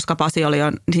testata, koska Pasi oli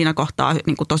jo siinä kohtaa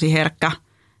niin kuin tosi herkkä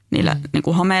niille niin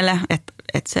kuin homeille, että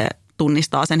se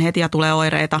tunnistaa sen heti ja tulee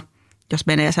oireita, jos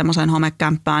menee semmoiseen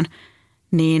homekämppään.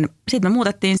 Niin sitten me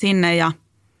muutettiin sinne ja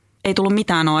ei tullut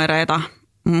mitään oireita.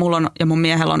 Mulla ja mun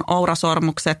miehellä on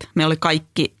ourasormukset. Me oli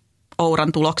kaikki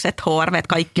ouran tulokset, HRV,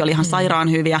 kaikki oli ihan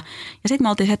sairaan hyviä. Ja sitten me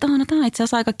oltiin, että tämä on itse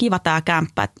asiassa aika kiva tämä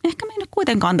kämppä. Että ehkä me ei nyt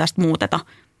kuitenkaan tästä muuteta.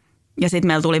 Ja sitten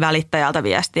meillä tuli välittäjältä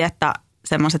viesti, että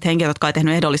semmoiset henkilöt, jotka oli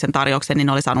tehnyt ehdollisen tarjouksen, niin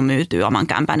ne oli saanut myytyä oman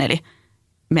kämpän. Eli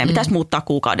meidän pitäisi muuttaa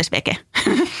kuukaudessa veke.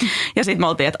 Ja sitten me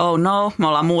oltiin, että oh no, me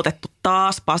ollaan muutettu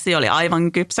taas. Pasi oli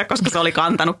aivan kypsä, koska se oli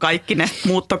kantanut kaikki ne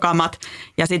muuttokamat.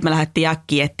 Ja sitten me lähdettiin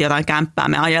äkkiä etsiä jotain kämppää.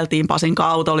 Me ajeltiin Pasin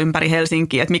autolla ympäri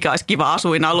Helsinkiä, että mikä olisi kiva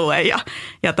asuinalue. Ja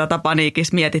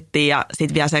paniikissa mietittiin. Ja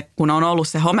sitten vielä se, kun on ollut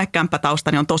se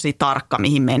homekämppätausta, niin on tosi tarkka,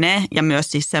 mihin menee. Ja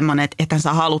myös siis semmoinen, että ethän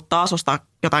sä haluat taas ostaa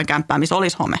jotain kämppää, missä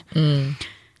olisi home.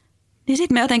 Niin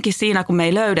sitten me jotenkin siinä, kun me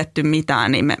ei löydetty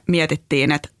mitään, niin me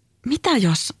mietittiin, että mitä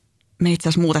jos me itse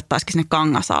asiassa muutettaisikin sinne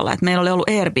Kangasalle. Et meillä oli ollut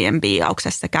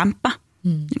Airbnb-auksessa se kämppä.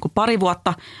 Niin kuin pari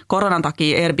vuotta koronan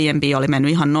takia Airbnb oli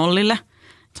mennyt ihan nollille.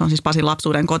 Se on siis Pasin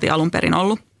lapsuuden koti alun perin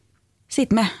ollut.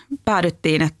 Sitten me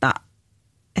päädyttiin, että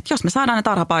jos me saadaan ne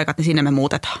tarhapaikat, niin sinne me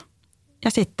muutetaan.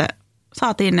 Ja sitten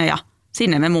saatiin ne ja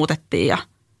sinne me muutettiin ja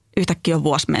yhtäkkiä on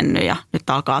vuosi mennyt ja nyt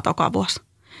alkaa toka vuosi.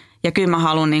 Ja kyllä mä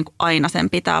haluan niin kuin aina sen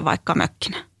pitää vaikka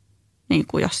mökkinä, niin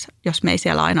kuin jos me ei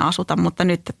siellä aina asuta. Mutta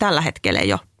nyt tällä hetkellä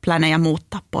ei ole plänejä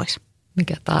muuttaa pois.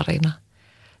 Mikä tarina.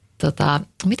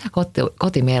 Mitä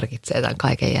koti merkitsee tämän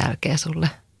kaiken jälkeen sulle?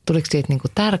 Tuliko siitä niin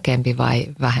kuin tärkeämpi vai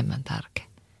vähemmän tärkeä?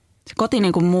 Se koti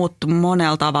niin kuin muuttui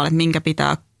monella tavalla, että minkä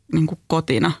pitää niin kuin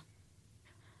kotina.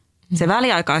 Se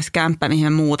väliaikaiskämppä, mihin me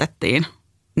muutettiin,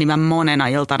 niin mä monena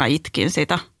iltana itkin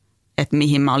sitä, että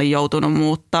mihin mä olin joutunut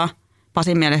muuttaa.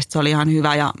 Pasin mielestä se oli ihan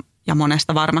hyvä ja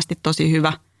monesta varmasti tosi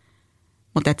hyvä,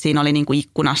 mutta että siinä oli niin kuin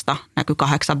ikkunasta näkyi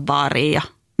 8 baaria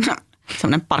ja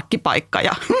semmoinen parkkipaikka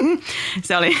ja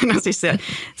se oli, no siis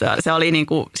se oli niin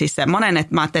kuin, siis semmoinen,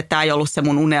 että mä ajattelin, että tämä ei ollut se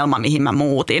mun unelma, mihin mä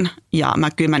muutin ja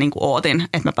kyllä mä niin kuin ootin,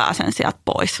 että mä pääsen sieltä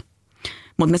pois.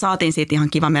 Mutta me saatiin siitä ihan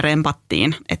kiva, me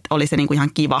rempattiin, että oli se niin kuin ihan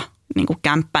kiva niin kuin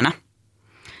kämppänä.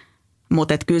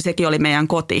 Mutta kyllä sekin oli meidän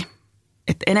koti.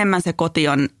 Että enemmän se koti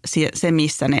on se,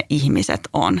 missä ne ihmiset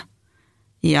on.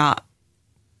 Ja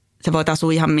se voit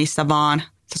asua ihan missä vaan,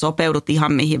 sä sopeudut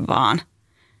ihan mihin vaan.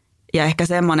 Ja ehkä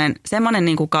semmoinen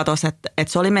niin kuin katos, että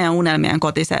se oli meidän unelmien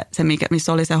koti, se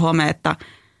missä oli se home, että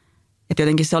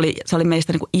jotenkin se oli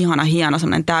meistä niin kuin ihana, hieno,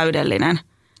 semmoinen täydellinen.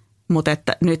 Mutta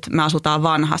että nyt me asutaan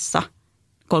vanhassa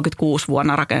 36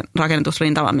 vuonna rakennetus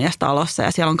rintamamiestalossa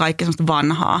ja siellä on kaikki semmoista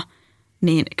vanhaa.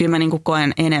 Niin kyllä mä niin kuin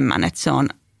koen enemmän, että se on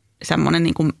semmoinen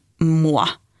niin kuin mua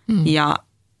ja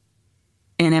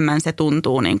enemmän se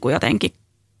tuntuu niin kuin jotenkin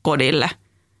kodille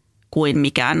kuin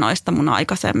mikään noista mun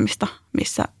aikaisemmista,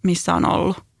 missä on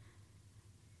ollut.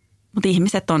 Mutta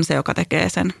ihmiset on se, joka tekee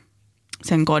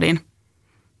sen kodin.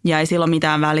 Ja ei sillä ole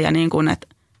mitään väliä, niin kuin,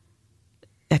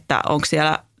 että onko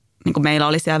siellä, niin kuin meillä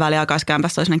oli siellä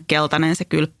väliaikaiskämpässä, oli sellainen keltainen se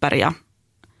kylppäri ja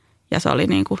se oli,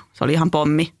 niin kuin, se oli ihan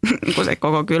pommi, niin kuin se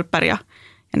koko kylppäri ja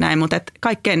näin. Mutta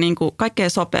kaikkeen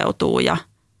sopeutuu ja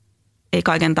ei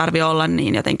kaiken tarvitse olla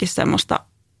niin jotenkin semmoista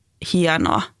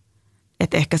hienoa.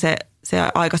 Että ehkä se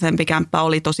aikaisempi kämppä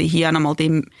oli tosi hieno. Me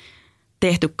oltiin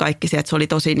tehty kaikki se, että se oli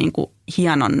tosi niin kuin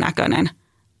hienon näköinen.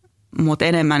 Mutta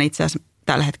enemmän itse asiassa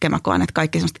tällä hetkellä mä koen, että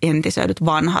kaikki semmoiset entisöidyt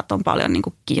vanhat on paljon niin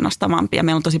kuin kiinnostavampia.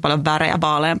 Meillä on tosi paljon värejä,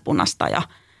 vaaleanpunasta ja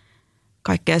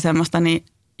kaikkea semmoista, niin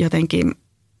jotenkin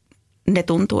ne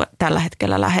tuntuu tällä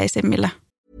hetkellä läheisimmille.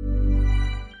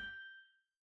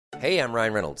 Hey, I'm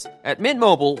Ryan Reynolds. At Mint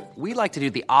Mobile, we like to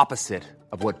do the opposite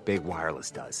of what Big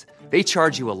Wireless does. They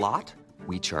charge you a lot,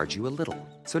 we charge you a little.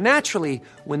 So naturally,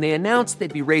 when they announced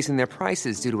they'd be raising their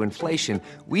prices due to inflation,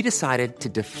 we decided to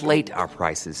deflate our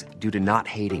prices due to not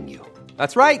hating you.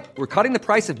 That's right. We're cutting the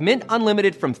price of Mint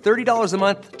Unlimited from $30 a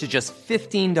month to just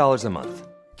 $15 a month.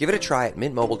 Give it a try at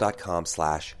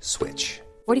mintmobile.com/switch.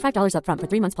 $45 up front for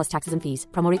 3 months plus taxes and fees.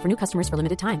 Promo rate for new customers for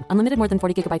limited time. Unlimited more than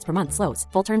 40 gigabytes per month slows.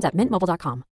 Full terms at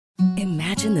mintmobile.com.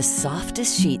 Imagine the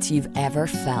softest sheets you've ever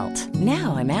felt.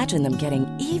 Now imagine them getting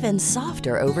even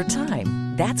softer over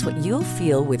time. That's what you'll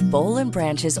feel with Boll &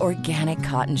 Branch's organic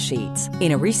cotton sheets.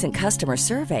 In a recent customer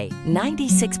survey,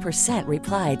 96%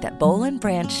 replied that Boll &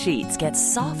 Branch sheets get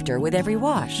softer with every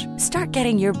wash. Start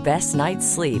getting your best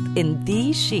night's sleep in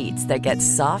these sheets that get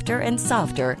softer and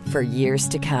softer for years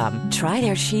to come. Try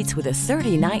their sheets with a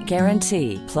 30-night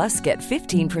guarantee. Plus, get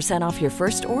 15% off your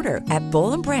first order at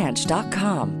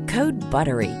bollandbranch.com. Code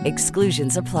BUTTERY.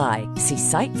 Exclusions apply. See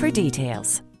site for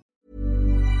details.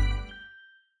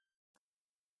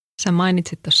 Sä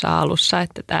mainitsit tuossa alussa,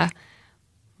 että tämä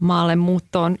maalle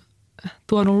muutto on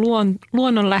tuonut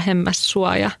luonnon lähemmäs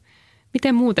sua. Ja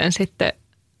miten muuten sitten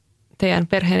teidän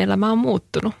perheen elämä on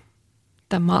muuttunut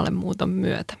tämän maalle muuton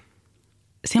myötä?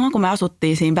 Silloin kun me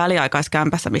asuttiin siinä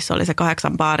väliaikaiskämpässä, missä oli se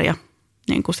 8 baaria,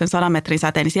 niin kuin sen 100 metrin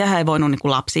säteen, niin siellä ei voinut niin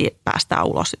kuin lapsia päästää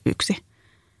ulos yksi.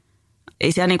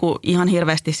 Ei siellä niin kuin ihan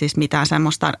hirveästi siis mitään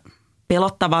semmoista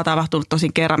pelottavaa tapahtunut.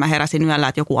 Tosin kerran mä heräsin yöllä,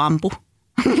 että joku ampui.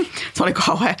 Se oli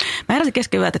kauhea. Mä heräsin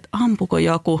kesken yötä, että ampuko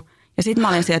joku. Ja sitten mä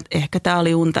olin siellä, että ehkä tää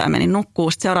oli unta ja menin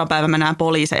nukkuun. Sitten seuraavan päivän mä näen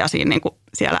poliiseja siinä niin kuin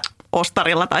siellä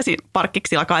ostarilla tai siinä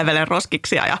parkkiksilla kaivelen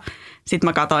roskiksia. Ja sitten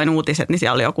mä katsoin uutiset, niin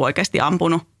siellä oli joku oikeasti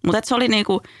ampunut. Mutta se oli niin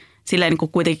kuin, silleen niin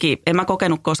kuin kuitenkin, en mä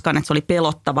kokenut koskaan, että se oli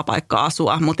pelottava paikka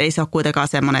asua. Mutta ei se ole kuitenkaan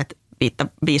semmoinen, että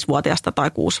 5-vuotiaasta tai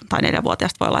 6- tai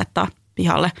 4-vuotiaasta voi laittaa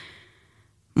pihalle.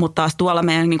 Mutta taas tuolla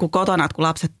meidän niin kuin kotona, että kun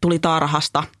lapset tuli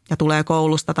tarhasta ja tulee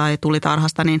koulusta tai tuli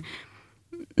tarhasta, niin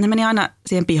ne meni aina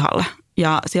siihen pihalle.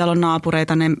 Ja siellä on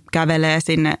naapureita, ne kävelee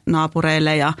sinne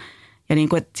naapureille ja Ja niin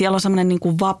kuin, että siellä on semmoinen niin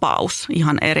kuin vapaus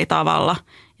ihan eri tavalla.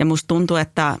 Ja musta tuntuu,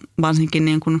 että varsinkin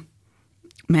niin kuin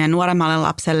meidän nuoremmalle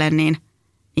lapselle, niin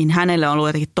hänelle on ollut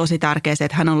jotenkin tosi tärkeää se,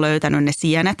 että hän on löytänyt ne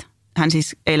sienet. Hän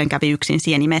siis eilen kävi yksin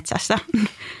sienimetsässä.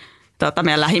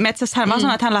 Meidän lähimetsässä. Hän vaan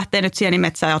sanoi, että hän lähtee nyt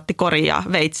sienimetsään ja otti korin ja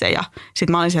veitse. Ja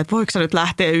sitten mä olin siellä, että voiko sä nyt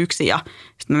lähteä yksin. Ja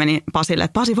sitten mä menin Pasille,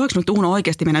 että Pasi, voiko nyt Uuno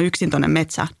oikeasti mennä yksin tuonne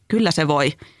metsään? Kyllä se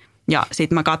voi. Ja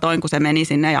sitten mä katsoin, kun se meni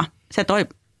sinne ja se toi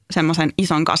semmoisen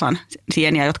ison kasan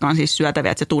sieniä, jotka on siis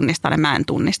syötäviä, että se tunnistaa ne, mä en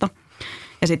tunnista.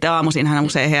 Ja sitten aamuisin hän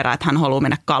usein herää, että hän haluaa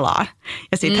mennä kalaan.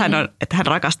 Ja sitten hän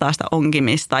rakastaa sitä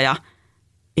onkimista ja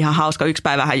ihan hauska. Yksi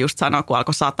päivä hän just sanoi, kun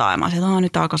alkoi sataa ja mä sanoin, että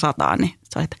nyt alkoi sataa, niin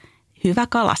se oli, että hyvä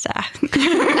kalasää.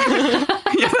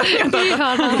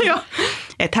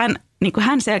 Että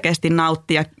hän selkeästi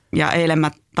nautti ja eilen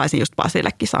mä taisin just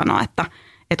Pasillekin sanoa, että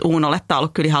Uunolle tämä on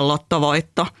ollut kyllä ihan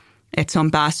lottovoitto, että se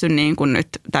on päässyt niin kuin nyt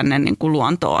tänne niin kuin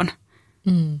luontoon.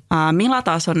 Mila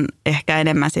taas on ehkä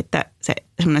enemmän sitten se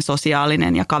semmoinen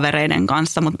sosiaalinen ja kavereiden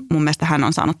kanssa, mutta mun mielestä hän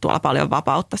on saanut tuolla paljon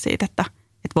vapautta siitä, että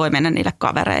voi mennä niille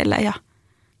kavereille ja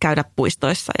käydä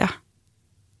puistoissa ja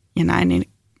näin. Niin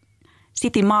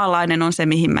citymaalainen on se,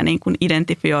 mihin mä niin kuin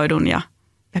identifioidun ja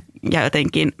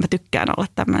jotenkin mä tykkään olla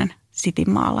tämmöinen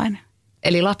citymaalainen.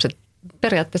 Eli lapset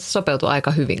periaatteessa sopeutuu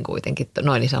aika hyvin kuitenkin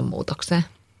noin ison muutokseen.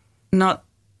 No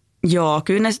joo,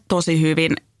 kyllä ne tosi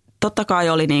hyvin. Totta kai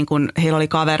oli niin kuin, heillä oli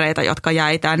kavereita, jotka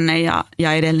jäi tänne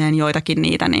ja edelleen joitakin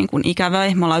niitä niin kuin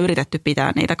ikävöi. Me ollaan yritetty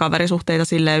pitää niitä kaverisuhteita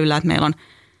silleen yllä, että meillä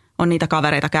on niitä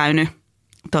kavereita käynyt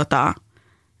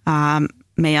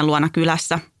meidän luona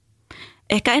kylässä.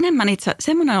 Ehkä enemmän itse,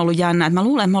 semmoinen on ollut jännä, että mä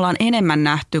luulen, että me ollaan enemmän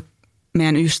nähty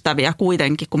meidän ystäviä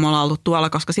kuitenkin, kun me ollaan ollut tuolla,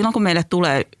 koska silloin kun meille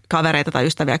tulee kavereita tai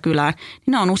ystäviä kylään,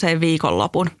 niin ne on usein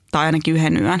viikonlopun tai ainakin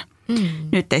yhden yön.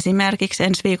 Nyt esimerkiksi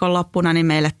ensi viikonloppuna niin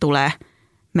meille tulee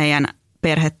meidän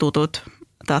perhetutut,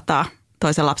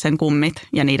 toisen lapsen kummit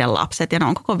ja niiden lapset ja ne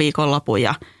on koko viikonlopun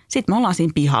ja sitten me ollaan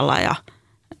siinä pihalla ja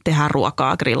tehdään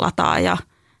ruokaa, grillataan ja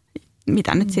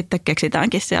mitä nyt sitten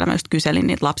keksitäänkin siellä. Mä just kyselin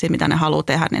niitä lapsia, mitä ne haluaa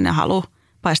tehdä, niin ne haluaa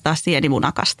paistaa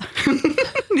sienimunakasta.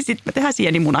 Niin sitten me tehdään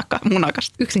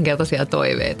sienimunakasta. Yksinkertaisia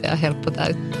toiveita ja helppo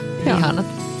täyttää. Ihanat.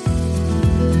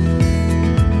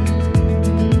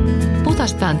 Puhutaan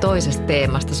tämän toisesta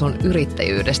teemasta, sun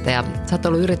yrittäjyydestä. Ja sä oot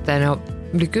ollut yrittäjänä jo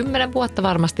yli 10 vuotta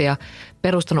varmasti ja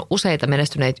perustanut useita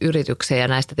menestyneitä yrityksiä ja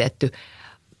näistä tietty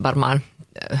varmaan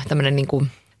tämmöinen niin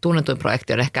kuin tunnetuin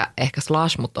projekti on ehkä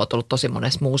Slash, mutta oot ollut tosi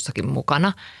monessa muussakin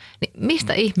mukana. Niin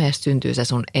mistä ihmeestä syntyy se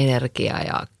sun energia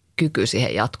ja kyky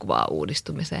siihen jatkuvaan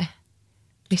uudistumiseen?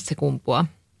 Mistä se kumpuaa?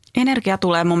 Energia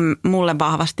tulee mulle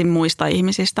vahvasti muista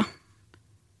ihmisistä.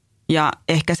 Ja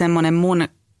ehkä semmoinen mun,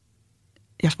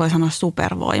 jos voi sanoa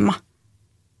supervoima,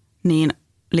 niin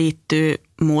liittyy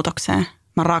muutokseen.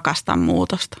 Mä rakastan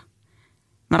muutosta.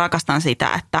 Mä rakastan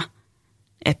sitä,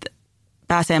 että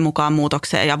pääsee mukaan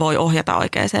muutokseen ja voi ohjata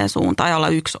oikeaan suuntaan ja olla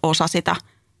yksi osa sitä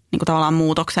niin kuin tavallaan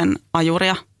muutoksen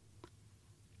ajuria.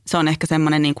 Se on ehkä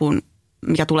semmoinen, niin kuin,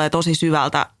 mikä tulee tosi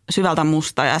syvältä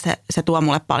musta ja se tuo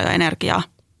mulle paljon energiaa.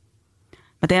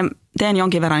 Mä teen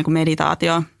jonkin verran niin kuin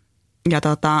meditaatioa ja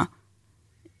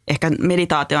ehkä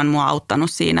meditaatio on mua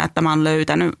auttanut siinä, että mä oon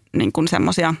löytänyt niin kuin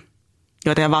semmoisia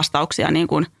joitain vastauksia niin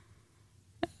kuin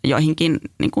joihinkin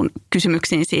niin kuin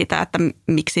kysymyksiin siitä, että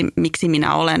miksi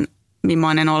minä olen,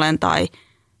 millainen olen tai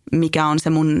mikä on se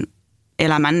mun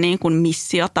elämän niin kuin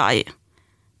missio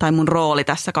tai mun rooli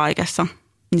tässä kaikessa.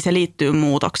 Niin se liittyy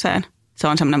muutokseen. Se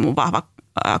on semmoinen mun vahva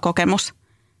kokemus.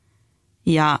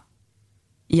 Ja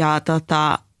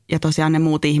tosiaan ne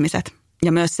muut ihmiset.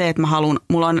 Ja myös se, että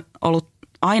mulla on ollut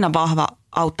aina vahva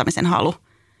auttamisen halu.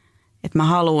 Että mä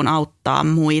haluan auttaa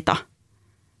muita,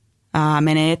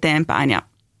 menee eteenpäin. Ja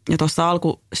tuossa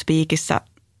alkuspiikissä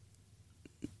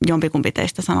jompikumpi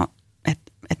teistä sanoi,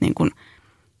 että niin kun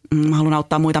mä haluan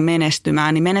auttaa muita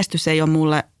menestymään. Niin menestys ei ole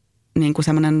mulle niin kuin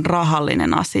semmoinen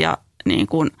rahallinen asia. Niin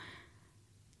kun,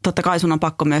 totta kai sun on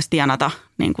pakko myös tienata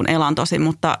niin kuin elantosi,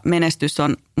 mutta menestys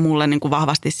on mulle niin kuin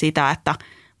vahvasti sitä, että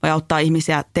voi auttaa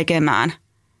ihmisiä tekemään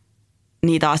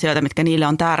niitä asioita, mitkä niille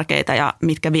on tärkeitä ja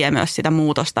mitkä vie myös sitä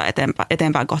muutosta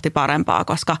eteenpäin kohti parempaa,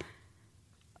 koska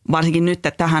varsinkin nyt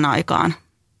tähän aikaan,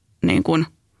 niin kuin,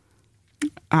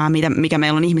 mikä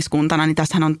meillä on ihmiskuntana, niin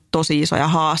tässähän on tosi isoja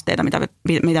haasteita,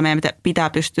 mitä meidän pitää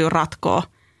pystyä ratkoa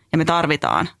ja me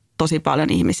tarvitaan tosi paljon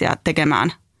ihmisiä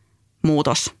tekemään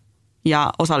muutos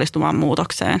ja osallistumaan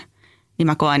muutokseen, niin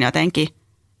mä koen jotenkin,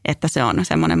 että se on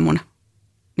semmoinen mun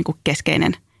niin kuin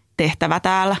keskeinen tehtävä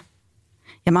täällä.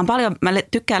 Ja mä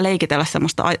tykkään leikitellä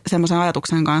semmoisen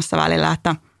ajatuksen kanssa välillä,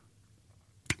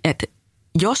 että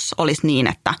jos olisi niin,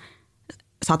 että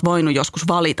sä oot voinut joskus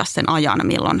valita sen ajan,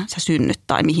 milloin sä synnyt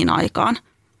tai mihin aikaan,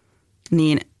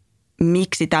 niin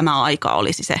miksi tämä aika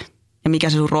olisi se ja mikä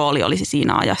se sun rooli olisi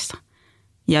siinä ajassa.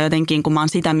 Ja jotenkin kun mä oon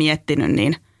sitä miettinyt,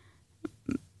 niin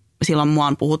silloin mua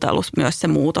on puhutellut myös se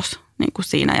muutos niin kuin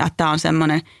siinä. Ja tämä on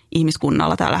semmoinen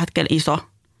ihmiskunnalla tällä hetkellä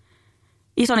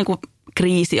iso niin kuin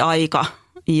kriisiaika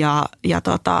ja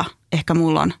ehkä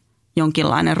mulla on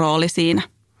jonkinlainen rooli siinä.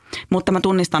 Mutta mä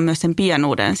tunnistan myös sen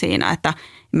pienuuden siinä, että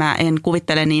mä en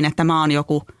kuvittele niin, että mä oon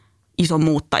joku iso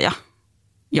muuttaja,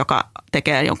 joka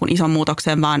tekee jonkun ison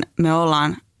muutoksen, vaan me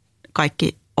ollaan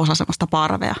kaikki osa semmoista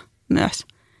parvea myös.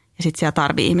 Ja sitten siellä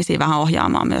tarvii ihmisiä vähän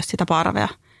ohjaamaan myös sitä parvea,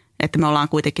 että me ollaan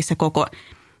kuitenkin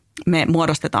me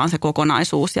muodostetaan se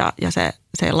kokonaisuus ja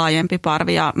se laajempi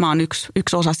parvi ja mä oon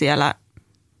yksi osa siellä.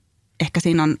 Ehkä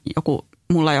siinä on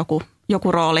mulla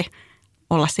joku rooli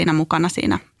olla siinä mukana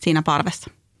siinä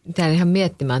parvessa. Täällä ihan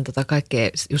miettimään kaikkea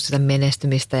just sitä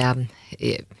menestymistä ja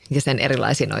sen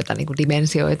erilaisia noita niin kuin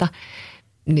dimensioita.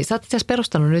 Niin sä oot itse asiassa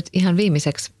perustanut nyt ihan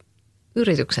viimeiseksi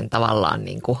yrityksen tavallaan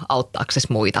niin kuin auttaaksesi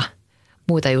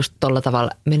muita just tolla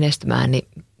tavalla menestymään. Niin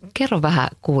kerro vähän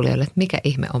kuulijoille, että mikä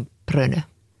ihme on Prönö?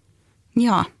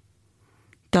 Joo.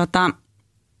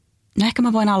 No ehkä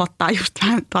mä voin aloittaa just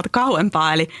vähän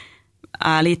kauempaa, eli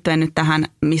liittyen nyt tähän,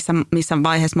 missä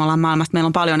vaiheessa me ollaan maailmassa. Meillä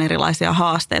on paljon erilaisia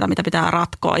haasteita, mitä pitää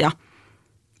ratkoa ja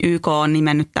YK on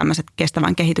nimennyt tämmöiset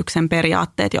kestävän kehityksen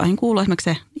periaatteet, joihin kuuluu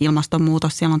esimerkiksi se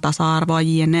ilmastonmuutos, siellä on tasa-arvoa,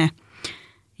 jne.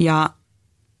 Ja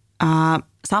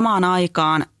samaan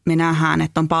aikaan me nähdään,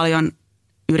 että on paljon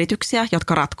yrityksiä,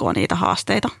 jotka ratkoo niitä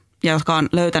haasteita ja jotka on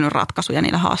löytänyt ratkaisuja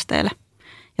niille haasteille.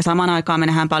 Ja samaan aikaan me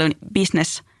nähdään paljon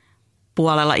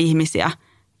business-puolella ihmisiä,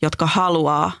 jotka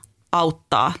haluaa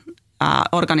auttaa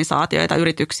organisaatioita,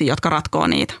 yrityksiä, jotka ratkoo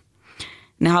niitä.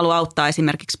 Ne haluaa auttaa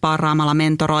esimerkiksi sparraamalla,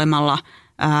 mentoroimalla,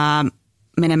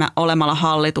 olemalla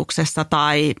hallituksessa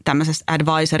tai tämmöisessä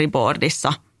advisory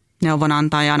boardissa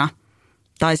neuvonantajana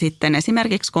tai sitten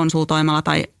esimerkiksi konsultoimalla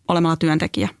tai olemalla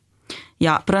työntekijä.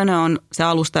 Ja Prönö on se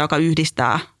alusta, joka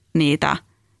yhdistää niitä,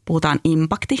 puhutaan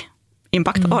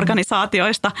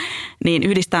impact-organisaatioista, niin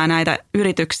yhdistää näitä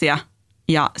yrityksiä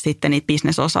ja sitten niitä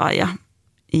bisnesosaajia.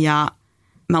 Ja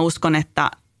mä uskon,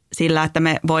 että sillä, että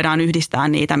me voidaan yhdistää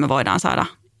niitä, me voidaan saada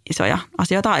isoja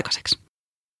asioita aikaiseksi.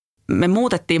 Me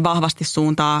muutettiin vahvasti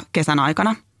suuntaa kesän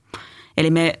aikana.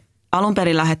 Eli me alun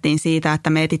perin lähdettiin siitä, että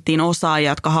me etittiin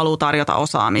osaajia, jotka haluaa tarjota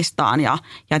osaamistaan ja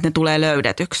että ne tulee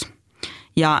löydetyksi.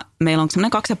 Ja meillä on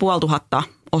semmoinen 2500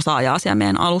 osaajaa siellä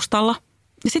meidän alustalla.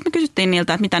 Ja sitten me kysyttiin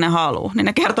niiltä, että mitä ne haluaa. Niin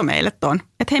ne kertoi meille ton,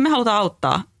 että hei, me halutaan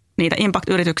auttaa niitä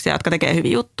impact-yrityksiä, jotka tekee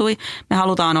hyviä juttuja. Me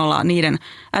halutaan olla niiden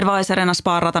advisorina,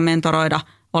 sparrata, mentoroida,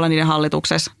 olla niiden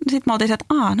hallituksessa. Sitten me oltiin, että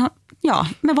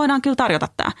me voidaan kyllä tarjota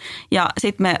tämä. Ja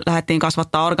sitten me lähdettiin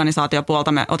kasvattaa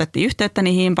organisaatiopuolta. Me otettiin yhteyttä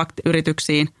niihin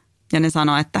impact-yrityksiin ja ne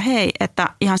sanoi, että hei, että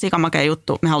ihan sikamakea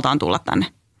juttu, me halutaan tulla tänne.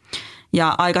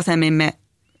 Ja aikaisemmin me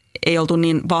ei oltu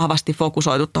niin vahvasti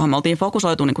fokusoitu tuohon. Me oltiin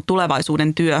fokusoitu niin kuin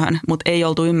tulevaisuuden työhön, mutta ei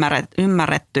oltu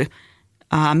ymmärretty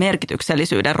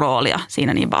merkityksellisyyden roolia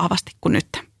siinä niin vahvasti kuin nyt.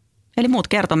 Eli muut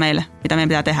kertoi meille, mitä meidän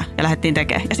pitää tehdä ja lähdettiin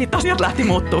tekemään. Ja sitten asiat lähti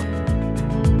muuttuu.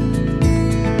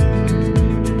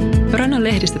 Prönön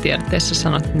lehdistötiedotteessa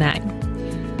sanot näin.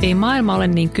 Ei maailma ole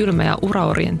niin kylmä ja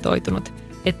uraorientoitunut,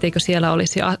 etteikö siellä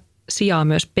olisi sijaa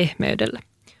myös pehmeydelle.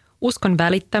 Uskon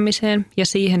välittämiseen ja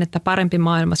siihen, että parempi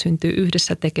maailma syntyy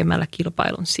yhdessä tekemällä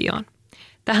kilpailun sijaan.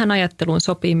 Tähän ajatteluun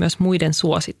sopii myös muiden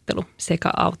suosittelu sekä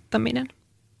auttaminen.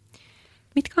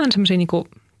 Mitkä on semmoisia niinku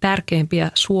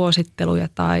tärkeimpiä suositteluja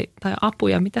tai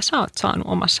apuja, mitä sä oot saanut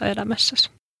omassa elämässäsi?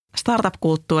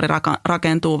 Startup-kulttuuri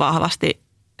rakentuu vahvasti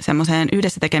semmoiseen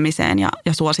yhdessä tekemiseen ja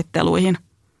suositteluihin.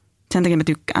 Sen takia mä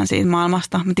tykkään siitä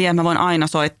maailmasta. Mä tiedän, että mä voin aina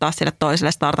soittaa sille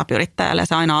toiselle startup-yrittäjälle ja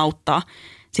se aina auttaa.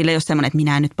 Sillä ei ole semmoinen, että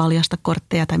minä en nyt paljasta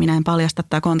kortteja tai minä en paljasta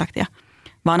tätä kontaktia,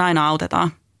 vaan aina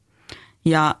autetaan.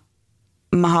 Ja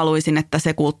mä haluaisin, että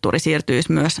se kulttuuri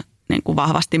siirtyisi myös niin kuin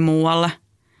vahvasti muualle,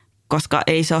 koska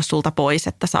ei se ole sulta pois,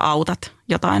 että sä autat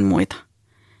jotain muita.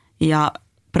 Ja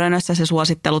Prönössä se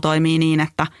suosittelu toimii niin,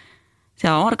 että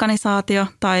siellä on organisaatio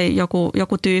tai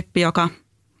joku tyyppi, joka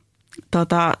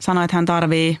sanoo, että hän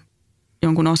tarvii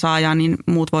jonkun osaajan, niin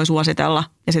muut voi suositella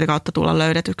ja sitä kautta tulla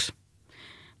löydetyksi.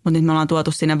 Mutta nyt me ollaan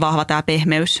tuotu sinne vahva tämä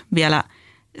pehmeys vielä.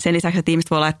 Sen lisäksi, että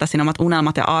ihmiset voi laittaa sinne omat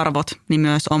unelmat ja arvot, niin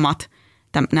myös omat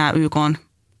nämä YK:n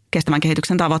kestävän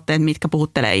kehityksen tavoitteet, mitkä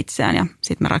puhuttelee itseään ja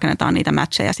sitten me rakennetaan niitä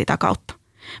matcheja sitä kautta.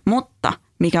 Mutta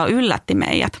mikä yllätti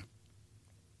meidät,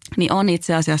 niin on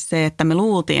itse asiassa se, että me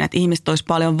luultiin, että ihmiset olisi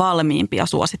paljon valmiimpia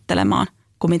suosittelemaan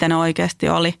kuin mitä ne oikeasti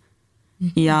oli.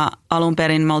 Mm-hmm. Ja alun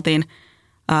perin me oltiin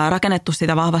rakennettu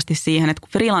sitä vahvasti siihen, että kun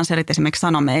freelancerit esimerkiksi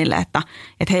sanoi meille, että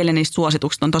heille niistä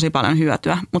suosituksista on tosi paljon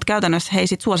hyötyä, mutta käytännössä he ei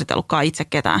sit suositellutkaan itse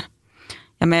ketään.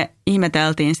 Ja me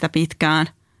ihmeteltiin sitä pitkään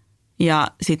ja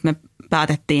sitten me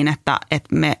päätettiin, että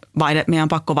meidän on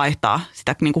pakko vaihtaa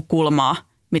sitä niin kuin kulmaa,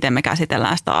 miten me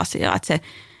käsitellään sitä asiaa. Että se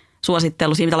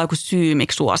suosittelu, siinä pitää olla joku syy,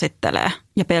 miksi suosittelee.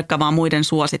 Ja pelkkä vaan muiden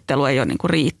suosittelu ei ole niin kuin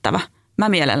riittävä. Mä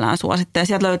mielellään suosittelen.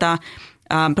 Sieltä löytää,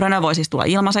 Brönö voi siis tulla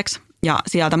ilmaiseksi. Ja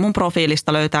sieltä mun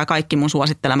profiilista löytää kaikki mun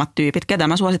suosittelemat tyypit, ketä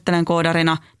mä suosittelen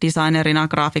koodarina, designerina,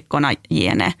 graafikkona,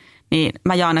 jne. Niin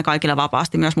mä jaan ne kaikille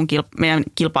vapaasti myös meidän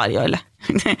kilpailijoille.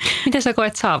 Miten sä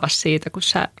koet saavas siitä, kun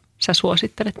sä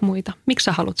suosittelet muita? Miksi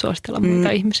sä haluat suositella muita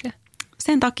ihmisiä?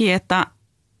 Sen takia, että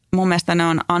mun mielestä ne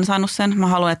on ansainnut sen. Mä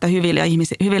haluan, että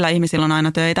hyvillä ihmisillä on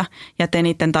aina töitä ja ettei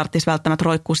niiden tarvitsisi välttämättä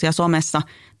roikkua siellä somessa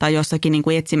tai jossakin niin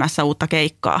kuin etsimässä uutta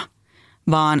keikkaa.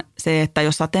 Vaan se, että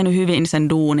jos sä oot tehnyt hyvin sen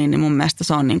duunin, niin mun mielestä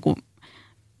se on niin kuin,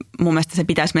 mun mielestä se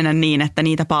pitäisi mennä niin, että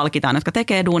niitä palkitaan, jotka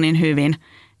tekee duunin hyvin,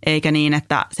 eikä niin,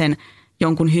 että sen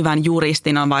jonkun hyvän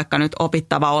juristin on vaikka nyt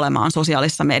opittava olemaan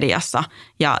sosiaalisessa mediassa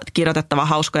ja kirjoitettava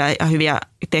hauskoja ja hyviä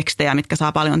tekstejä, mitkä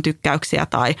saa paljon tykkäyksiä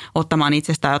tai ottamaan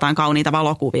itsestään jotain kauniita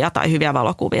valokuvia tai hyviä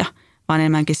valokuvia, vaan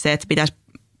enemmänkin se, että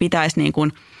pitäisi niin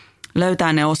kuin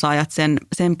löytää ne osaajat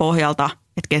sen pohjalta,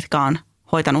 että ketkä on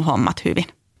hoitanut hommat hyvin.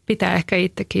 Pitää ehkä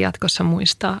itsekin jatkossa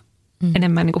muistaa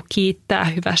enemmän niin kuin kiittää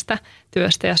hyvästä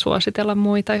työstä ja suositella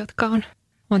muita, jotka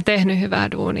on tehnyt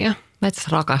hyvää duunia. Mä itse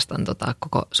asiassa rakastan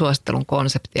koko suosittelun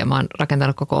konseptia. Mä oon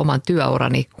rakentanut koko oman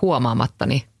työurani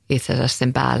huomaamattani itse asiassa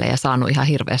sen päälle ja saanut ihan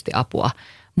hirveästi apua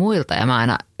muilta. Ja mä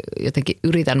aina jotenkin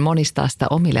yritän monistaa sitä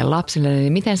omille lapsille.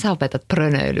 Niin miten sä opetat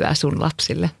prönöilyä sun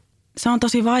lapsille? Se on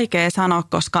tosi vaikea sanoa,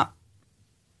 koska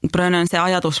prönön se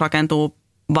ajatus rakentuu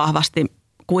vahvasti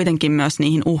kuitenkin myös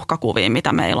niihin uhkakuviin,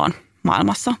 mitä meillä on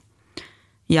maailmassa.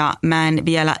 Ja mä en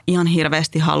vielä ihan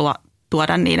hirveästi halua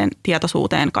tuoda niiden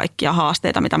tietoisuuteen kaikkia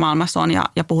haasteita, mitä maailmassa on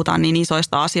ja puhutaan niin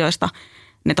isoista asioista.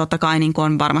 Ne totta kai niin kuin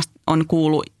on varmasti on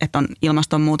kuullut, että on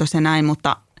ilmastonmuutos ja näin,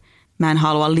 mutta mä en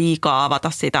halua liikaa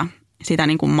avata sitä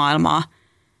niin kuin maailmaa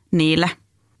niille.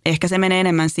 Ehkä se menee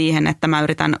enemmän siihen, että mä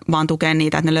yritän vaan tukea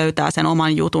niitä, että ne löytää sen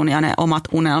oman jutun ja ne omat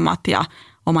unelmat ja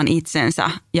oman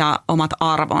itsensä ja omat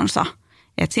arvonsa.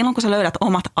 Et silloin kun sä löydät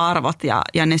omat arvot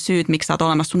ja ne syyt, miksi sä oot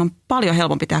olemassa, sun on paljon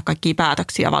helpompi tehdä kaikkia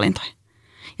päätöksiä ja valintoja.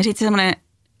 Ja sitten semmoinen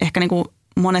ehkä niin kuin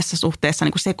monessa suhteessa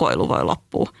niin kuin sekoilu voi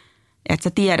loppua, että sä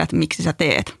tiedät, miksi sä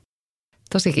teet.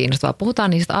 Tosi kiinnostavaa. Puhutaan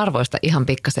niistä arvoista ihan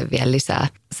pikkasen vielä lisää.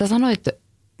 Sä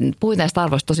puhuit näistä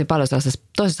arvoista tosi paljon sellaisessa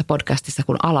toisessa podcastissa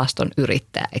kuin Alaston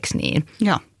yrittäjä, eikö niin?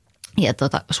 Joo. Ja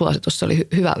suositus, se oli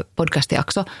hyvä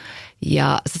podcast-jakso.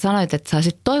 Ja sä sanoit, että sä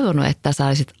olisit toivonut, että sä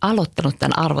olisit aloittanut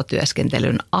tämän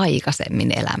arvotyöskentelyn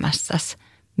aikaisemmin elämässäsi.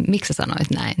 Miksi sä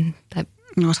sanoit näin?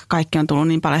 Koska kaikki on tullut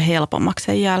niin paljon helpommaksi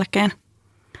sen jälkeen.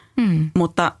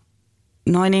 Mutta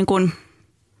noin niin kuin,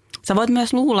 sä voit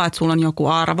myös luulla, että sulla on joku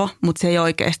arvo, mutta se ei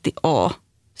oikeasti ole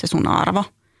se sun arvo.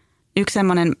 Yksi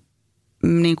semmoinen,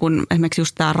 niin kuin esimerkiksi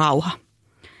just tämä rauha.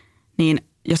 Niin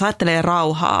jos ajattelee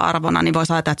rauhaa arvona, niin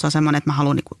voisi ajatella, että se on semmoinen, että mä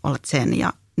haluan niin kuin olla sen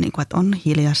ja niin kuin, että on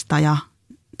hiljasta ja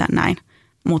näin.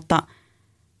 Mutta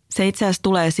se itse asiassa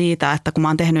tulee siitä, että kun mä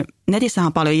oon tehnyt, netissähän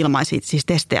on paljon ilmaisia siis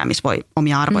testejä, missä voi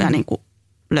omia arvoja niin kuin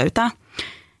löytää.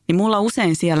 Niin mulla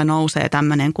usein siellä nousee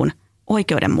tämmöinen kuin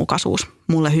oikeudenmukaisuus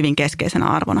mulle hyvin keskeisenä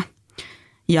arvona.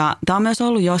 Ja tämä on myös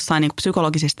ollut jossain niin kuin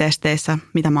psykologisissa testeissä,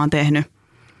 mitä mä oon tehnyt.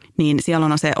 Niin siellä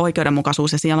on se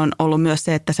oikeudenmukaisuus ja siellä on ollut myös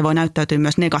se, että se voi näyttäytyä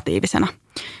myös negatiivisena.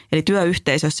 Eli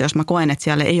työyhteisössä, jos mä koen, että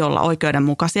siellä ei olla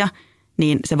oikeudenmukaisia,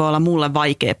 niin se voi olla mulle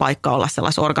vaikea paikka olla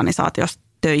sellaisessa organisaatiossa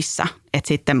töissä, että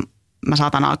sitten mä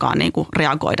saatan alkaa niin kuin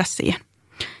reagoida siihen.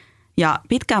 Ja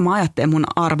pitkään mä ajattelin, mun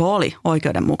arvo oli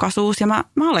oikeudenmukaisuus ja mä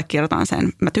allekirjoitan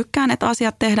sen. Mä tykkään, että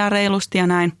asiat tehdään reilusti ja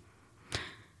näin.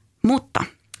 Mutta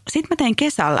sitten mä tein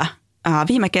kesällä,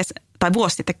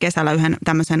 vuosi sitten kesällä yhden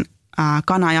tämmöisen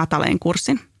Kana Jataleen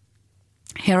kurssin,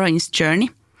 Heroine's Journey.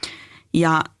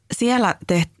 Ja siellä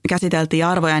käsiteltiin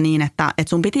arvoja niin, että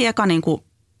sun piti eka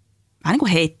vähän niin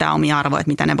kuin heittää omia arvoja,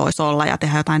 että mitä ne voisi olla ja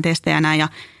tehdä jotain testejä ja näin. Ja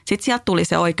sitten sieltä tuli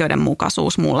se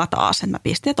oikeudenmukaisuus mulla taas, että mä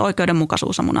pistin, että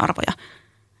oikeudenmukaisuus on mun arvoja.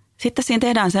 Sitten siinä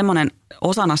tehdään semmoinen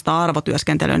osana sitä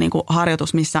arvotyöskentelyä niin kuin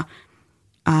harjoitus, missä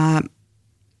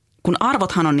kun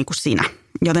arvothan on niin kuin sinä.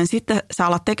 Joten sitten sä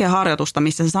alat tekemään harjoitusta,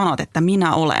 missä sä sanot, että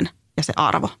minä olen ja se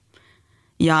arvo.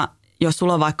 Ja jos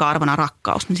sulla on vaikka arvona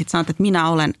rakkaus, niin sitten sanot, että minä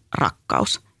olen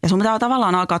rakkaus. Ja sun pitää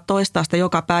tavallaan alkaa toistaa sitä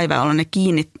joka päivä, jolloin ne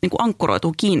niin kuin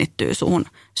ankkuroituu, kiinnittyy suhun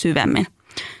syvemmin.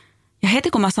 Ja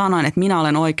heti kun mä sanoin, että minä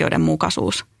olen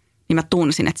oikeudenmukaisuus, niin mä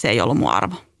tunsin, että se ei ollut mun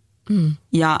arvo.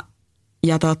 Ja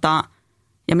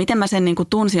miten mä sen niin kuin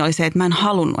tunsin oli se, että mä en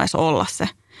halunnut edes olla se.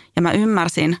 Ja mä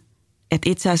ymmärsin, että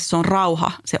itse asiassa on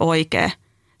rauha se oikea.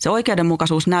 Se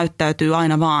oikeudenmukaisuus näyttäytyy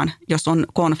aina vaan, jos on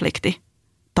konflikti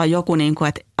tai joku, niin kuin,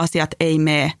 että asiat ei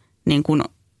mene niin kuin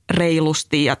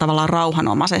reilusti ja tavallaan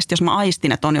rauhanomaisesti. Jos mä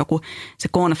aistin, että on joku se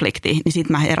konflikti, niin sit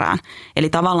mä herään. Eli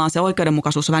tavallaan se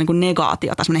oikeudenmukaisuus on vähän niin kuin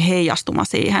negaatio tai semmoinen heijastuma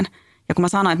siihen. Ja kun mä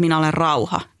sanoin, että minä olen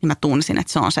rauha, niin mä tunsin,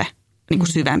 että se on se niin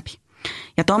kuin syvempi.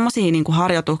 Ja tommosia niin kuin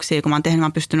harjoituksia, kun mä oon tehnyt, mä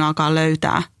oon pystynyt alkaa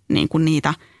löytää niin kuin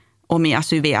niitä omia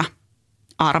syviä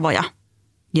arvoja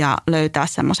ja löytää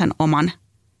semmoisen oman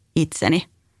itseni.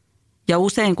 Ja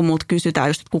usein, kun multa kysytään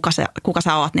just, että kuka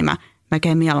sä oot, niin mä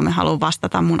melkein mieluummin haluan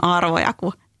vastata mun arvoja,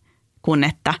 kun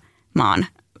että mä oon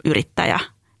yrittäjä.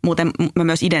 Muuten mä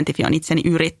myös identifioin itseni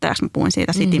yrittäjäksi. Mä puhuin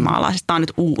siitä citymaalaisesta. Tämä on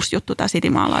nyt uusi juttu, tämä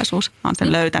citymaalaisuus. Mä oon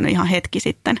sen löytänyt ihan hetki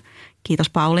sitten. Kiitos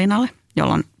Pauliinalle,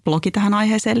 jolla on blogi tähän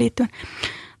aiheeseen liittyen.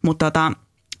 Mutta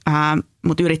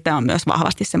yrittäjä on myös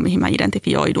vahvasti se, mihin mä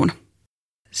identifioidun.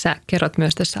 Sä kerrot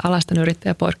myös tässä Alaston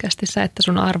yrittäjä-podcastissa, että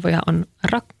sun arvoja on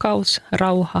rakkaus,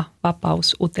 rauha,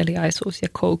 vapaus, uteliaisuus ja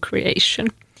co-creation.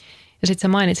 Ja sitten sä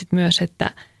mainitsit myös,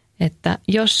 että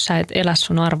jos sä et elä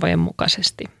sun arvojen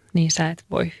mukaisesti, niin sä et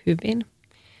voi hyvin.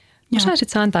 Osaisit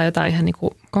sä antaa jotain ihan niin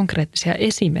kuin konkreettisia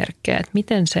esimerkkejä, että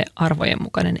miten se arvojen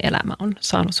mukainen elämä on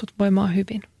saanut sut voimaan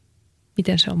hyvin?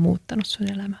 Miten se on muuttanut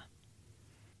sun elämää?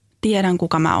 Tiedän,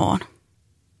 kuka mä oon.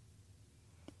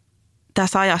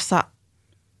 Tässä ajassa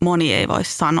moni ei voi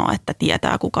sanoa, että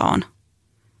tietää, kuka on.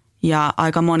 Ja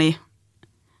aika moni,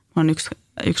 on yksi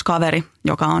kaveri,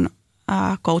 joka on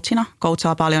coachina,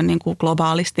 coachaa paljon niin kuin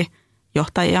globaalisti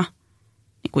johtajia,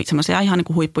 niin kuin semmoisia ihan niin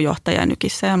kuin huippujohtajia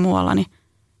Nykissä ja muualla, niin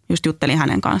just juttelin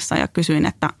hänen kanssaan ja kysyin,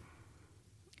 että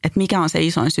mikä on se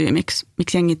isoin syy, miksi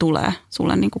jengi tulee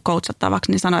sulle niin kuin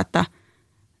coachattavaksi, niin sanoi, että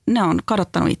ne on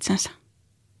kadottanut itsensä.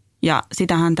 Ja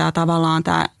sitähän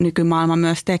tämä nykymaailma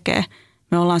myös tekee.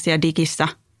 Me ollaan siellä digissä,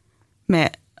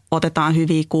 me otetaan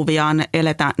hyviä kuvia,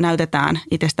 näytetään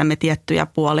itsestämme tiettyjä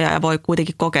puolia ja voi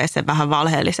kuitenkin kokea sen vähän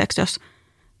valheelliseksi, jos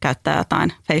käyttää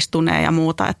jotain FaceTunea ja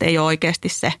muuta, että ei ole oikeasti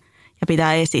se ja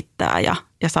pitää esittää ja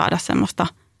saada semmoista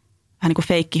vähän niin kuin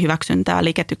feikkihyväksyntää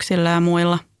liketyksillä ja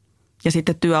muilla. Ja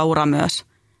sitten työura myös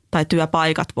tai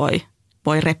työpaikat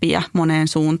voi repiä moneen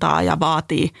suuntaan ja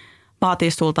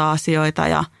vaatii sulta asioita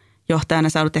ja johtajana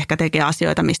sä joudut ehkä tekemään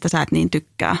asioita, mistä sä et niin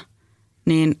tykkää,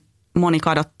 niin moni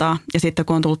kadottaa. Ja sitten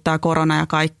kun on tullut tämä korona ja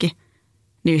kaikki,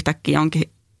 niin yhtäkkiä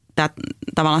onkin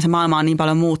tavallaan se maailma on niin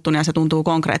paljon muuttunut ja se tuntuu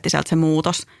konkreettiselta se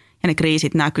muutos. Ja ne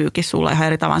kriisit näkyykin sulle ihan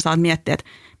eri tavalla. Saat miettiä, että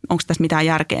onko tässä mitään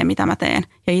järkeä, mitä mä teen.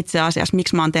 Ja itse asiassa,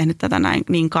 miksi mä oon tehnyt tätä näin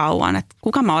niin kauan, että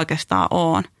kuka mä oikeastaan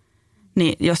oon.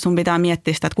 Niin jos sun pitää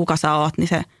miettiä sitä, että kuka sä oot, niin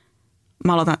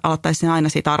mä aloittaisin aina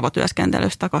siitä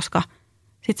arvotyöskentelystä, koska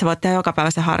sit sä voit tehdä joka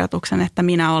päivä sen harjoituksen, että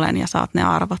minä olen ja saat ne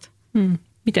arvot.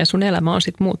 Miten sun elämä on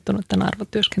sitten muuttunut tämän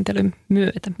arvotyöskentelyn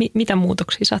myötä? Mitä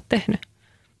muutoksia sä oot tehnyt?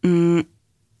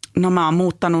 No mä oon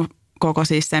muuttanut koko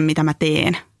siis sen, mitä mä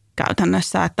teen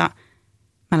käytännössä, että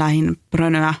mä lähdin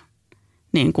Brönöä,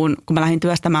 niin kun mä lähdin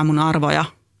työstämään mun arvoja,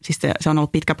 siis se on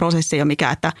ollut pitkä prosessi jo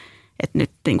mikä, että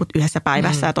nyt niin kuin yhdessä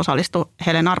päivässä, että osallistu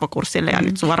Helen arvokurssille ja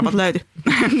nyt sun arvot löytyi.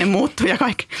 Ne muuttuu ja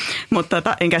kaikki. Mutta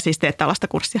enkä siis tee tällaista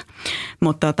kurssia.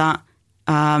 Mutta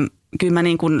kyllä mä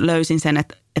niin kuin löysin sen,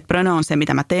 että Brönö on se,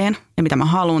 mitä mä teen ja mitä mä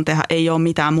haluan tehdä. Ei ole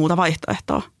mitään muuta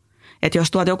vaihtoehtoa. Että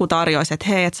jos tuot joku tarjoisi, että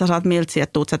hei, että sä saat miltsiä,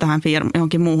 että tuut sä tähän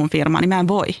johonkin muuhun firmaan, niin mä en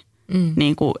voi.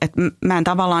 Niin kuin, että mä en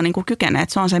tavallaan niin kuin kykene,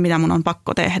 että se on se, mitä mun on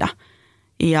pakko tehdä.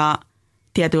 Ja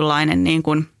tietynlainen niin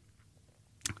kuin,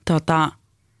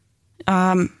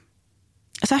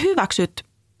 sä hyväksyt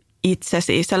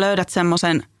itsesi, sä löydät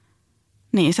semmoisen,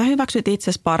 niin sä hyväksyt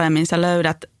itsesi paremmin, sä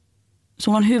löydät,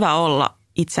 sulla on hyvä olla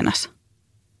itsenäs.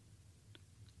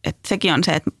 Että sekin on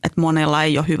se, että monella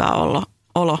ei ole hyvä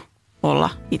olo olla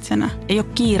itsenä. Ei ole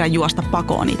kiire juosta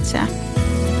pakoon itseään.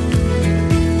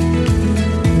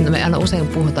 No me aina usein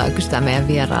puhutaan ja kysytään meidän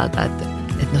vierailta, että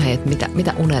no hei, että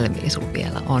mitä unelmia sulla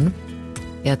vielä on.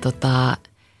 Ja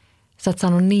sä oot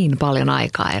saanut niin paljon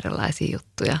aikaa erilaisia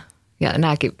juttuja. Ja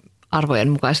nämäkin arvojen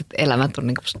mukaiset elämät on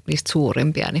niinku niistä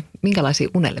suurimpia. Niin minkälaisia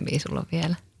unelmia sulla on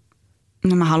vielä?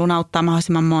 No mä haluan auttaa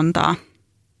mahdollisimman montaa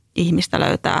ihmistä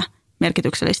löytää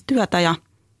merkityksellistä työtä ja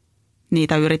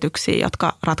niitä yrityksiä,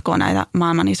 jotka ratkoo näitä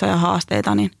maailman isoja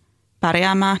haasteita, niin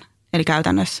pärjäämään. Eli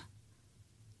käytännössä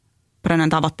Brönön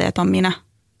tavoitteet on minä.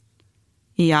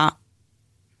 Ja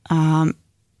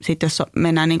sitten jos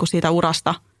mennään niinku siitä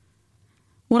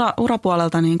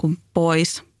urapuolelta niin kuin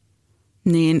pois,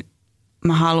 niin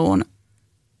mä haluan,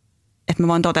 että mä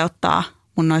voin toteuttaa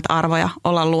mun noita arvoja,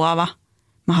 olla luova.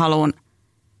 Mä haluan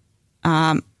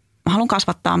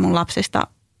kasvattaa mun lapsista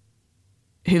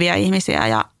hyviä ihmisiä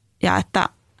ja että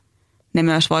ne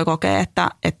myös voi kokea, että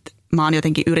mä oon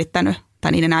jotenkin yrittänyt,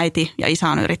 tai niiden äiti ja isä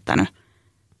on yrittänyt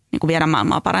niin kuin viedä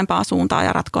maailmaa parempaa suuntaan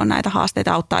ja ratkoa näitä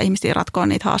haasteita, auttaa ihmisiä ratkoa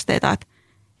niitä haasteita, että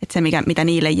se mitä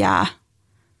niille jää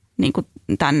niin kuin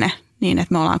tänne, niin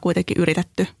että me ollaan kuitenkin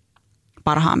yritetty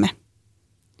parhaamme.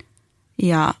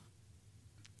 Ja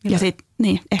sitten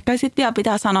niin, ehkä sitten vielä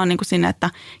pitää sanoa niin kuin sinne, että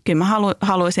kyllä mä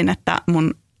haluaisin, että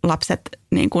mun lapset,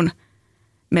 niin kuin,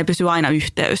 me pysyy aina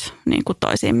yhteys niin kuin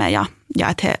toisiimme ja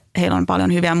että heillä on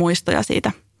paljon hyviä muistoja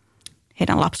siitä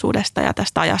heidän lapsuudesta ja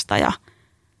tästä ajasta ja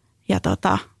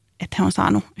että he on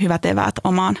saanut hyvät eväät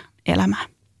omaan elämään.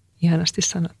 Ihanasti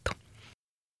sanottu.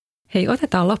 Hei,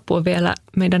 otetaan loppuun vielä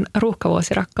meidän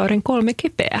ruuhkavuosirakkauden 3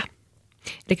 kipeää.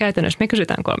 Eli käytännössä me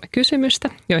kysytään 3 kysymystä,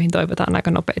 joihin toivotaan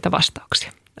aika nopeita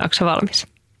vastauksia. Onko sä valmis?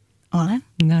 Olen.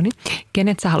 No niin.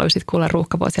 Kenet sä haluaisit kuulla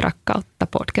ruuhkavuosirakkautta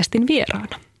podcastin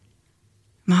vieraana?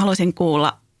 Mä haluaisin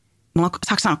kuulla,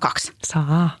 saanko sanoa 2?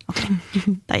 Saa. Okay.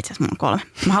 Tai itse asiassa mulla on 3.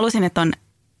 Mä haluaisin, että on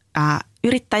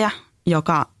yrittäjä,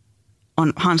 joka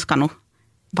on hanskannut,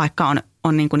 vaikka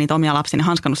on niin kuin niitä omia lapsia, niin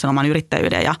hanskannut sen oman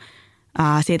yrittäjyyden. Ja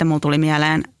siitä mulla tuli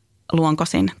mieleen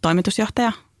Luonkosin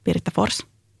toimitusjohtaja Piritta Fors.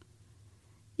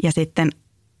 Ja sitten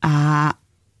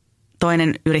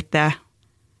toinen yrittäjä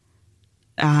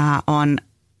on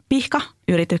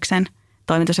Pihka-yrityksen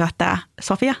toimitusjohtaja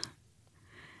Sofia.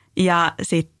 Ja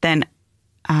sitten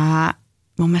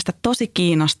mun mielestä tosi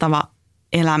kiinnostava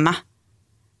elämä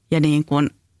ja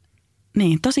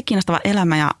tosi kiinnostava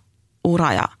elämä ja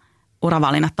ura ja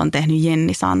uravalinnat on tehnyt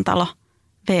Jenni Santalo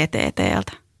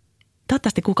VTT:ltä.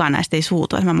 Toivottavasti kukaan näistä ei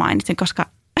suutu, että mä mainitsin, koska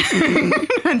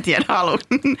en tiedä,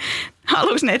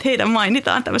 haluuks ne, että heitä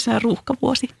mainitaan tämmöisenä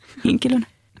ruuhkavuosihenkilönä.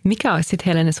 Mikä olisi sitten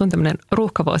Helene sun tämmöinen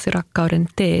ruuhkavuosirakkauden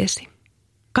teesi?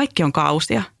 Kaikki on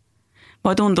kausia.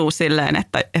 Voi tuntua silleen,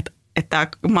 että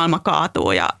maailma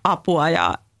kaatuu ja apua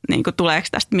ja niin kuin, tuleeko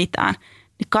tästä mitään.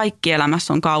 Niin kaikki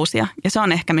elämässä on kausia ja se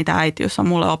on ehkä mitä äitiys on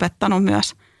mulle opettanut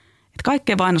myös. Että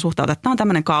kaikkea voi aina suhtautua, että tämä on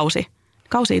tämmöinen kausi.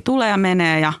 Kausia tulee ja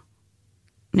menee ja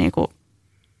niin kuin,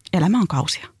 elämä on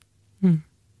kausia.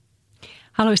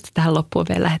 Haluaisitko tähän loppuun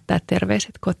vielä lähettää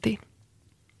terveiset kotiin?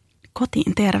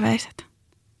 Kotiin terveiset?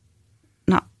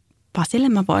 No Pasille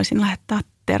mä voisin lähettää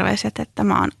terveiset, että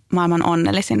mä oon maailman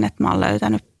onnellisin, että mä oon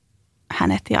löytänyt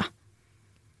hänet ja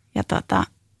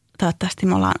toivottavasti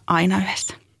me ollaan aina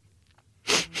yhdessä.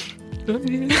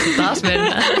 Taas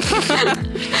mennään.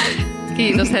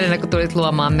 Kiitos Helena, kun tulit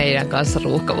luomaan meidän kanssa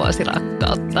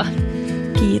ruuhkavuosirakkautta.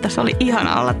 Kiitos, oli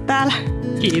ihana olla täällä.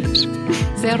 Kiitos.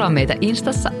 Seuraa meitä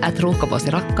Instassa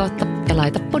 @ruuhkavuosirakkautta ja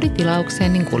laita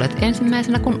poditilaukseen, niin kuulet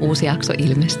ensimmäisenä, kun uusi jakso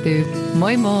ilmestyy.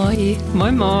 Moi moi!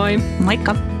 Moi moi!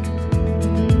 Moikka!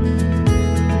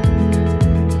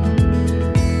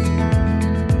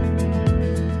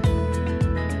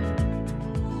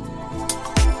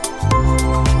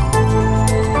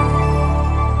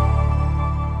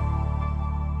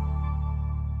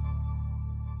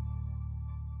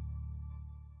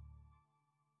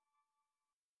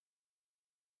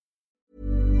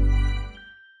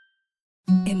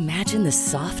 Imagine the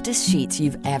softest sheets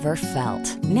you've ever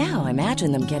felt. Now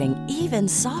imagine them getting even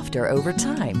softer over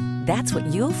time. That's what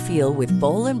you'll feel with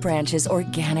Boll & Branch's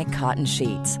organic cotton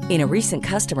sheets. In a recent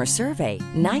customer survey,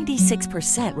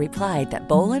 96% replied that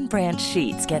Boll & Branch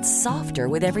sheets get softer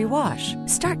with every wash.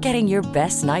 Start getting your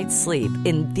best night's sleep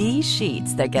in these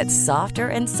sheets that get softer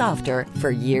and softer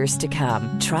for years to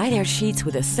come. Try their sheets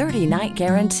with a 30-night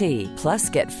guarantee. Plus,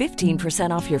 get 15%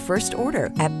 off your first order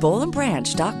at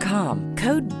bollandbranch.com.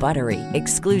 Code BUTTERY.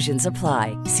 Exclusions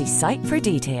apply. See site for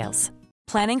details.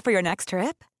 Planning for your next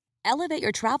trip? Elevate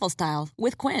your travel style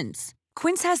with Quince.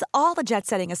 Quince has all the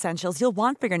jet-setting essentials you'll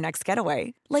want for your next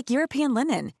getaway, like European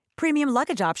linen, premium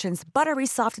luggage options, buttery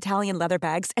soft Italian leather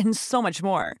bags, and so much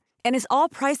more. And is all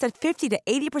priced at 50 to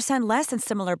 80% less than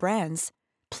similar brands.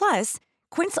 Plus,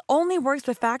 Quince only works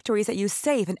with factories that use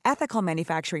safe and ethical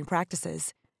manufacturing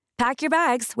practices. Pack your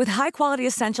bags with high-quality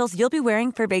essentials you'll be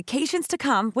wearing for vacations to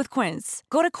come with Quince.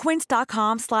 Go to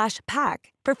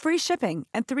quince.com/pack for free shipping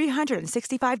and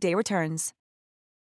 365-day returns.